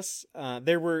Atlantis.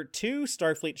 There were 2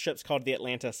 Starfleet ships called the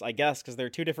Atlantis, I guess, because there are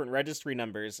 2 different registry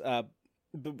numbers.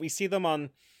 But we see them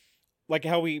on, like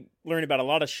how we learn about a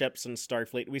lot of ships in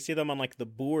Starfleet, we see them on like the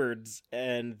boards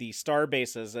and the star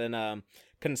bases. And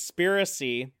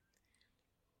Conspiracy,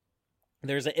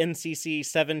 there's a NCC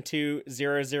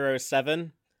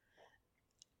 72007.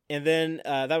 And then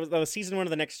that was season 1 of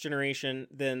The Next Generation.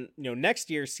 Then, next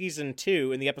year, season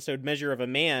 2, in the episode Measure of a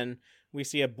Man, we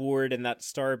see a board in that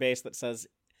starbase that says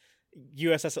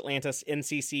USS Atlantis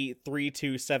NCC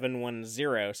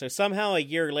 32710. So somehow a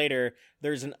year later,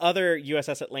 there's an other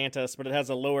USS Atlantis, but it has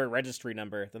a lower registry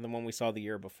number than the one we saw the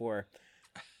year before.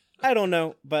 I don't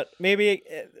know, but maybe,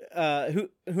 who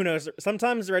knows?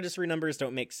 Sometimes the registry numbers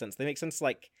don't make sense. They make sense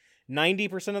like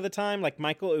 90% of the time. Like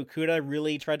Michael Okuda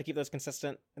really tried to keep those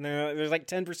consistent, and there's like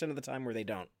 10% of the time where they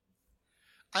don't.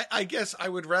 I guess I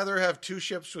would rather have 2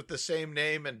 ships with the same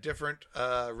name and different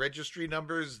registry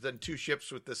numbers than 2 ships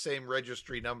with the same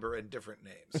registry number and different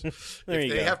names. If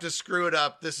they have to screw it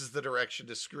up, this is the direction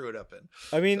to screw it up in.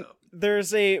 I mean,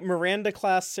 there's a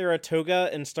Miranda-class Saratoga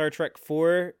in Star Trek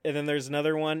IV, and then there's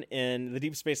another one in the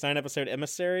Deep Space Nine episode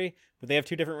Emissary, but they have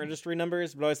 2 different registry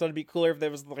numbers. But I always thought it'd be cooler if there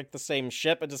was like the same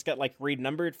ship. It just got like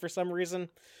renumbered for some reason.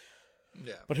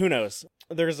 Yeah, but who knows?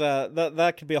 There's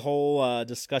that could be a whole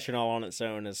discussion all on its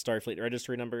own as Starfleet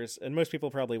registry numbers, and most people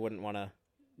probably wouldn't want to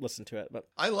listen to it. But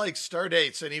I like star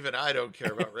dates, and even I don't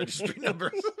care about registry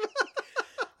numbers.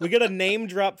 We get a name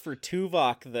drop for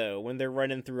Tuvok though when they're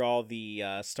running through all the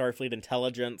Starfleet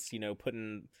intelligence,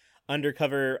 putting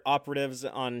undercover operatives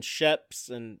on ships,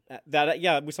 and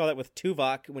that we saw that with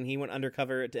Tuvok when he went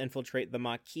undercover to infiltrate the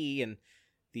Maquis and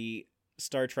the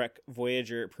Star Trek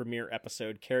Voyager premiere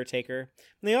episode Caretaker.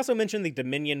 And they also mentioned the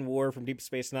Dominion War from Deep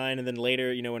Space Nine, and then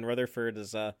later, when Rutherford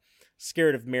is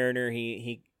scared of Mariner,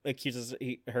 he accuses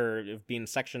her of being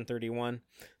Section 31.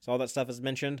 So all that stuff is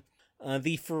mentioned.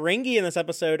 The Ferengi in this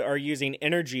episode are using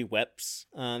energy whips.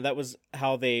 That was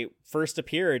how they first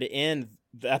appeared in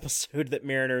the episode that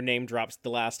Mariner name drops, The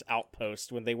Last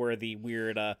Outpost, when they were the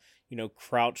weird,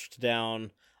 crouched down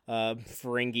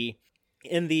Ferengi.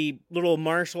 In the little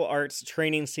martial arts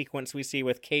training sequence we see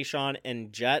with Kayshawn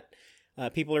and Jet,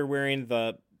 people are wearing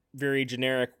the very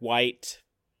generic white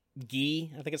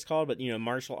gi, I think it's called, but,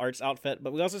 martial arts outfit.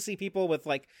 But we also see people with,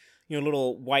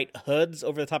 little white hoods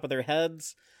over the top of their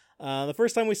heads. The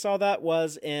first time we saw that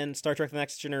was in Star Trek The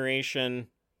Next Generation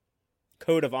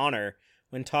Code of Honor,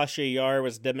 when Tasha Yar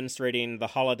was demonstrating the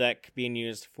holodeck being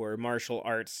used for martial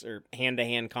arts or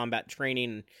hand-to-hand combat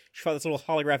training. She fought this little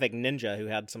holographic ninja who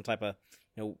had some type of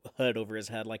hood over his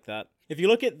head like that. If you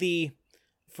look at the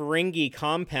Ferengi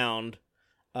compound,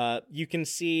 you can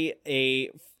see a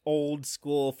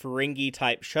old-school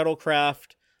Ferengi-type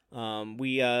shuttlecraft.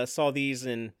 We saw these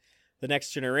in The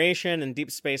Next Generation and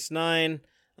Deep Space Nine.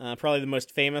 Probably the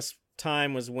most famous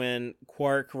time was when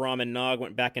Quark, Rom, and Nog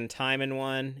went back in time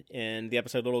in the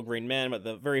episode Little Green Men, but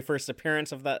the very first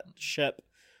appearance of that ship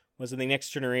was in the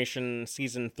Next Generation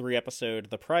Season 3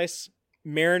 episode The Price.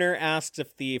 Mariner asks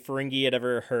if the Ferengi had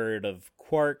ever heard of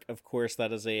Quark. Of course,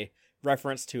 that is a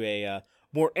reference to a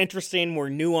more interesting, more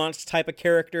nuanced type of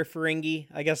character Ferengi.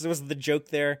 I guess it was the joke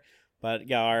there. But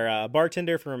yeah, our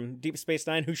bartender from Deep Space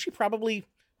Nine, who she probably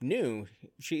knew,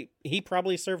 he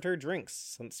probably served her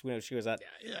drinks since she was at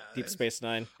Deep Space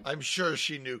Nine. I'm sure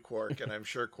she knew Quark, and I'm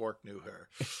sure Quark knew her.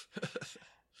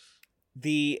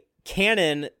 The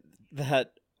cannon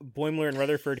that Boimler and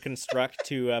Rutherford construct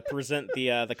to present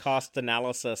the cost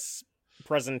analysis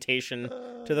presentation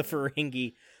to the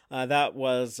Ferengi, that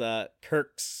was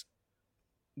Kirk's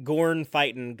Gorn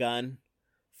fighting gun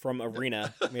from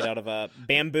Arena, made out of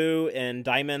bamboo and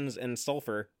diamonds and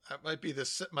sulfur. That might be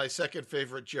my second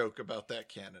favorite joke about that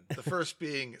cannon. The first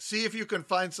being, see if you can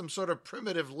find some sort of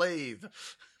primitive lathe.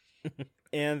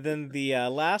 And then the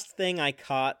last thing I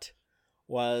caught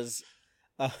was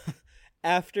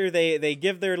after they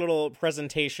give their little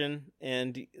presentation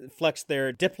and flex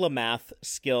their diplomath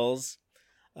skills,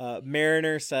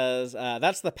 Mariner says,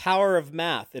 that's the power of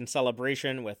math, in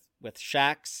celebration with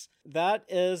Shax. That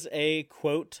is a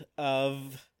quote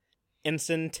of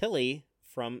Ensign Tilly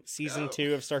from Season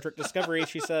 2 of Star Trek Discovery.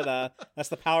 She said, that's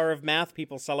the power of math,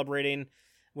 people celebrating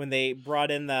when they brought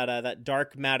in that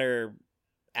dark matter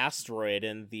asteroid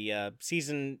in the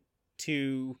Season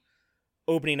 2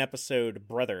 opening episode,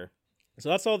 Brother. So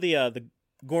that's all the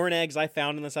Gorn eggs I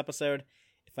found in this episode.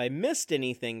 If I missed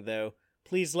anything, though,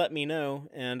 please let me know,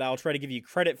 and I'll try to give you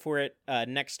credit for it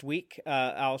next week.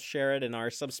 I'll share it in our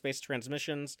Subspace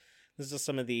Transmissions, This is just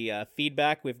some of the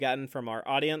feedback we've gotten from our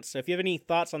audience. So if you have any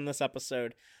thoughts on this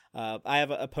episode, I have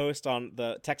a post on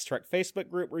the Text Trek Facebook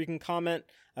group where you can comment.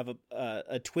 I have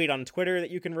a tweet on Twitter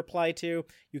that you can reply to.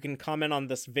 You can comment on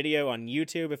this video on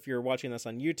YouTube if you're watching this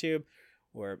on YouTube,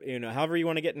 or however you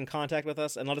want to get in contact with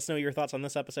us, and let us know your thoughts on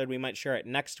this episode. We might share it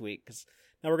next week, because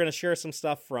now we're going to share some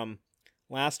stuff from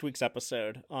last week's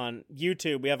episode. On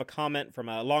YouTube, we have a comment from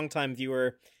a longtime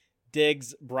viewer,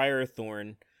 Diggs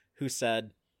Briarthorn, who said,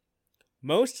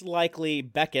 most likely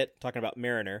Beckett, talking about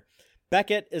Mariner,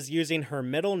 Beckett is using her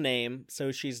middle name,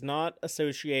 so she's not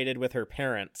associated with her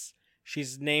parents.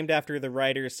 She's named after the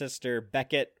writer's sister,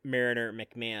 Beckett Mariner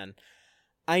McMahon.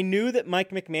 I knew that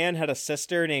Mike McMahon had a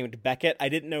sister named Beckett. I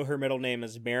didn't know her middle name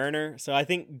is Mariner, so I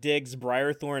think Diggs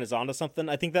Briarthorn is onto something.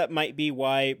 I think that might be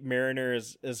why Mariner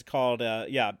is called,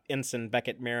 Ensign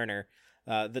Beckett Mariner,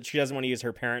 that she doesn't want to use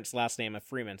her parents' last name of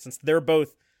Freeman, since they're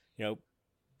both,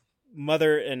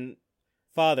 mother and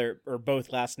father are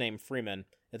both last name Freeman.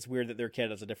 It's weird that their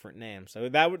kid has a different name. So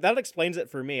that explains it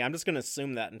for me. I'm just going to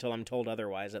assume that until I'm told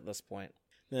otherwise at this point.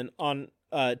 Then on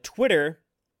Twitter,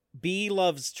 B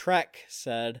Loves Trek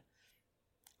said,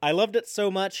 I loved it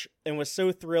so much and was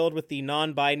so thrilled with the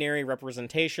non-binary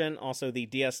representation. Also, the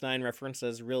DS9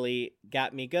 references really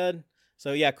got me good.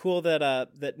 So yeah, cool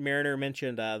that Mariner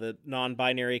mentioned the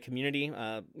non-binary community.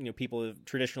 People have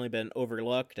traditionally been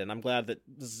overlooked, and I'm glad that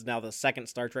this is now the second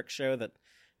Star Trek show that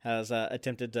has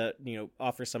attempted to,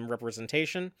 offer some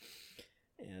representation.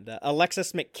 And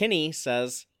Alexis McKinney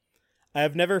says, I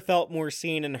have never felt more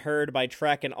seen and heard by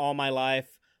Trek in all my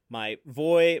life. My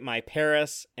Voy, my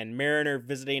Paris, and Mariner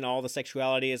visiting all the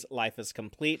sexualities. Life is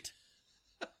complete.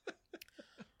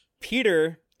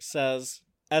 Peter says,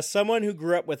 as someone who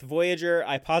grew up with Voyager,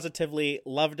 I positively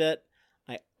loved it.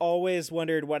 I always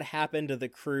wondered what happened to the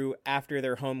crew after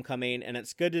their homecoming, and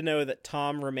it's good to know that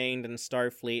Tom remained in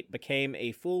Starfleet, became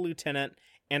a full lieutenant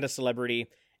and a celebrity,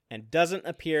 and doesn't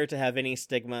appear to have any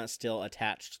stigma still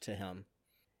attached to him.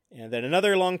 And then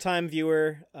another longtime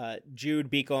viewer, Jude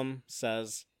Beacom,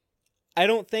 says, I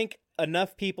don't think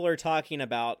enough people are talking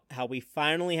about how we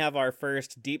finally have our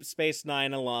first Deep Space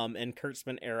Nine alum in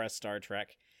Kurtzman-era Star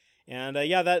Trek. And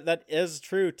that is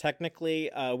true. Technically,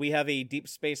 we have a Deep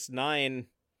Space Nine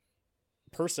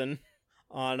person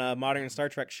on modern Star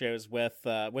Trek shows with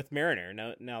Mariner.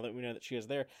 Now that we know that she is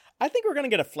there, I think we're gonna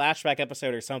get a flashback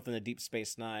episode or something to Deep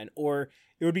Space Nine. Or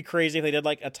it would be crazy if they did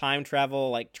like a time travel,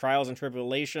 like Trials and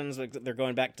Tribulations. Like they're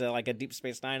going back to like a Deep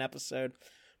Space Nine episode.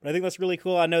 But I think that's really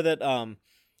cool. I know that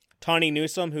Tawny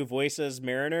Newsome, who voices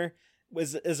Mariner,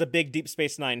 is a big Deep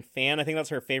Space Nine fan. I think that's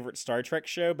her favorite Star Trek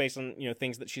show based on,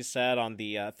 things that she said on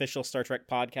the official Star Trek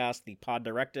podcast, the Pod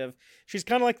Directive. She's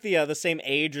kind of like the same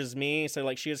age as me. So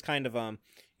like she is kind of,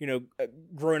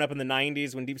 growing up in the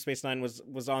 90s when Deep Space Nine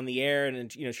was on the air,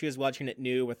 and, she was watching it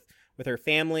new with her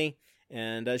family.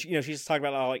 And, she's talking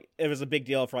about how like it was a big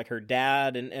deal for like her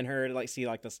dad and her to like see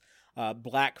like this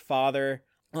black father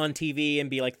on TV and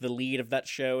be like the lead of that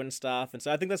show and stuff. And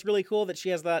so I think that's really cool that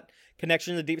she has that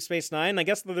connection to Deep Space Nine. I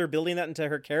guess that they're building that into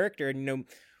her character. And,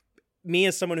 me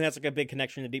as someone who has like a big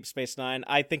connection to Deep Space Nine,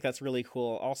 I think that's really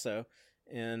cool also.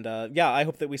 And I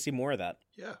hope that we see more of that.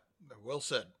 Yeah, well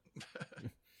said.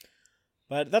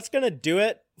 But that's going to do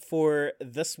it for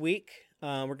this week.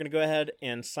 We're going to go ahead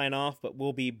and sign off, but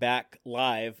we'll be back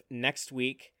live next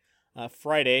week,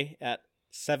 Friday at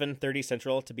 7:30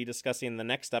 Central, to be discussing the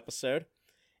next episode.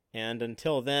 And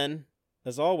until then,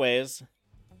 as always,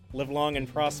 live long and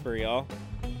prosper, y'all.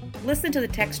 Listen to the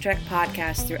Text Trek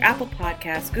podcast through Apple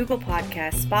Podcasts, Google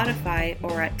Podcasts, Spotify,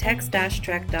 or at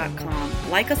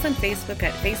text-trek.com. Like us on Facebook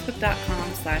at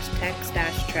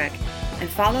facebook.com/text-trek, and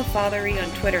follow Fathery on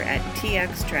Twitter at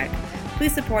TXTrek.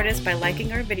 Please support us by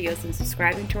liking our videos and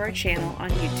subscribing to our channel on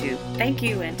YouTube. Thank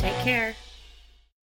you and take care.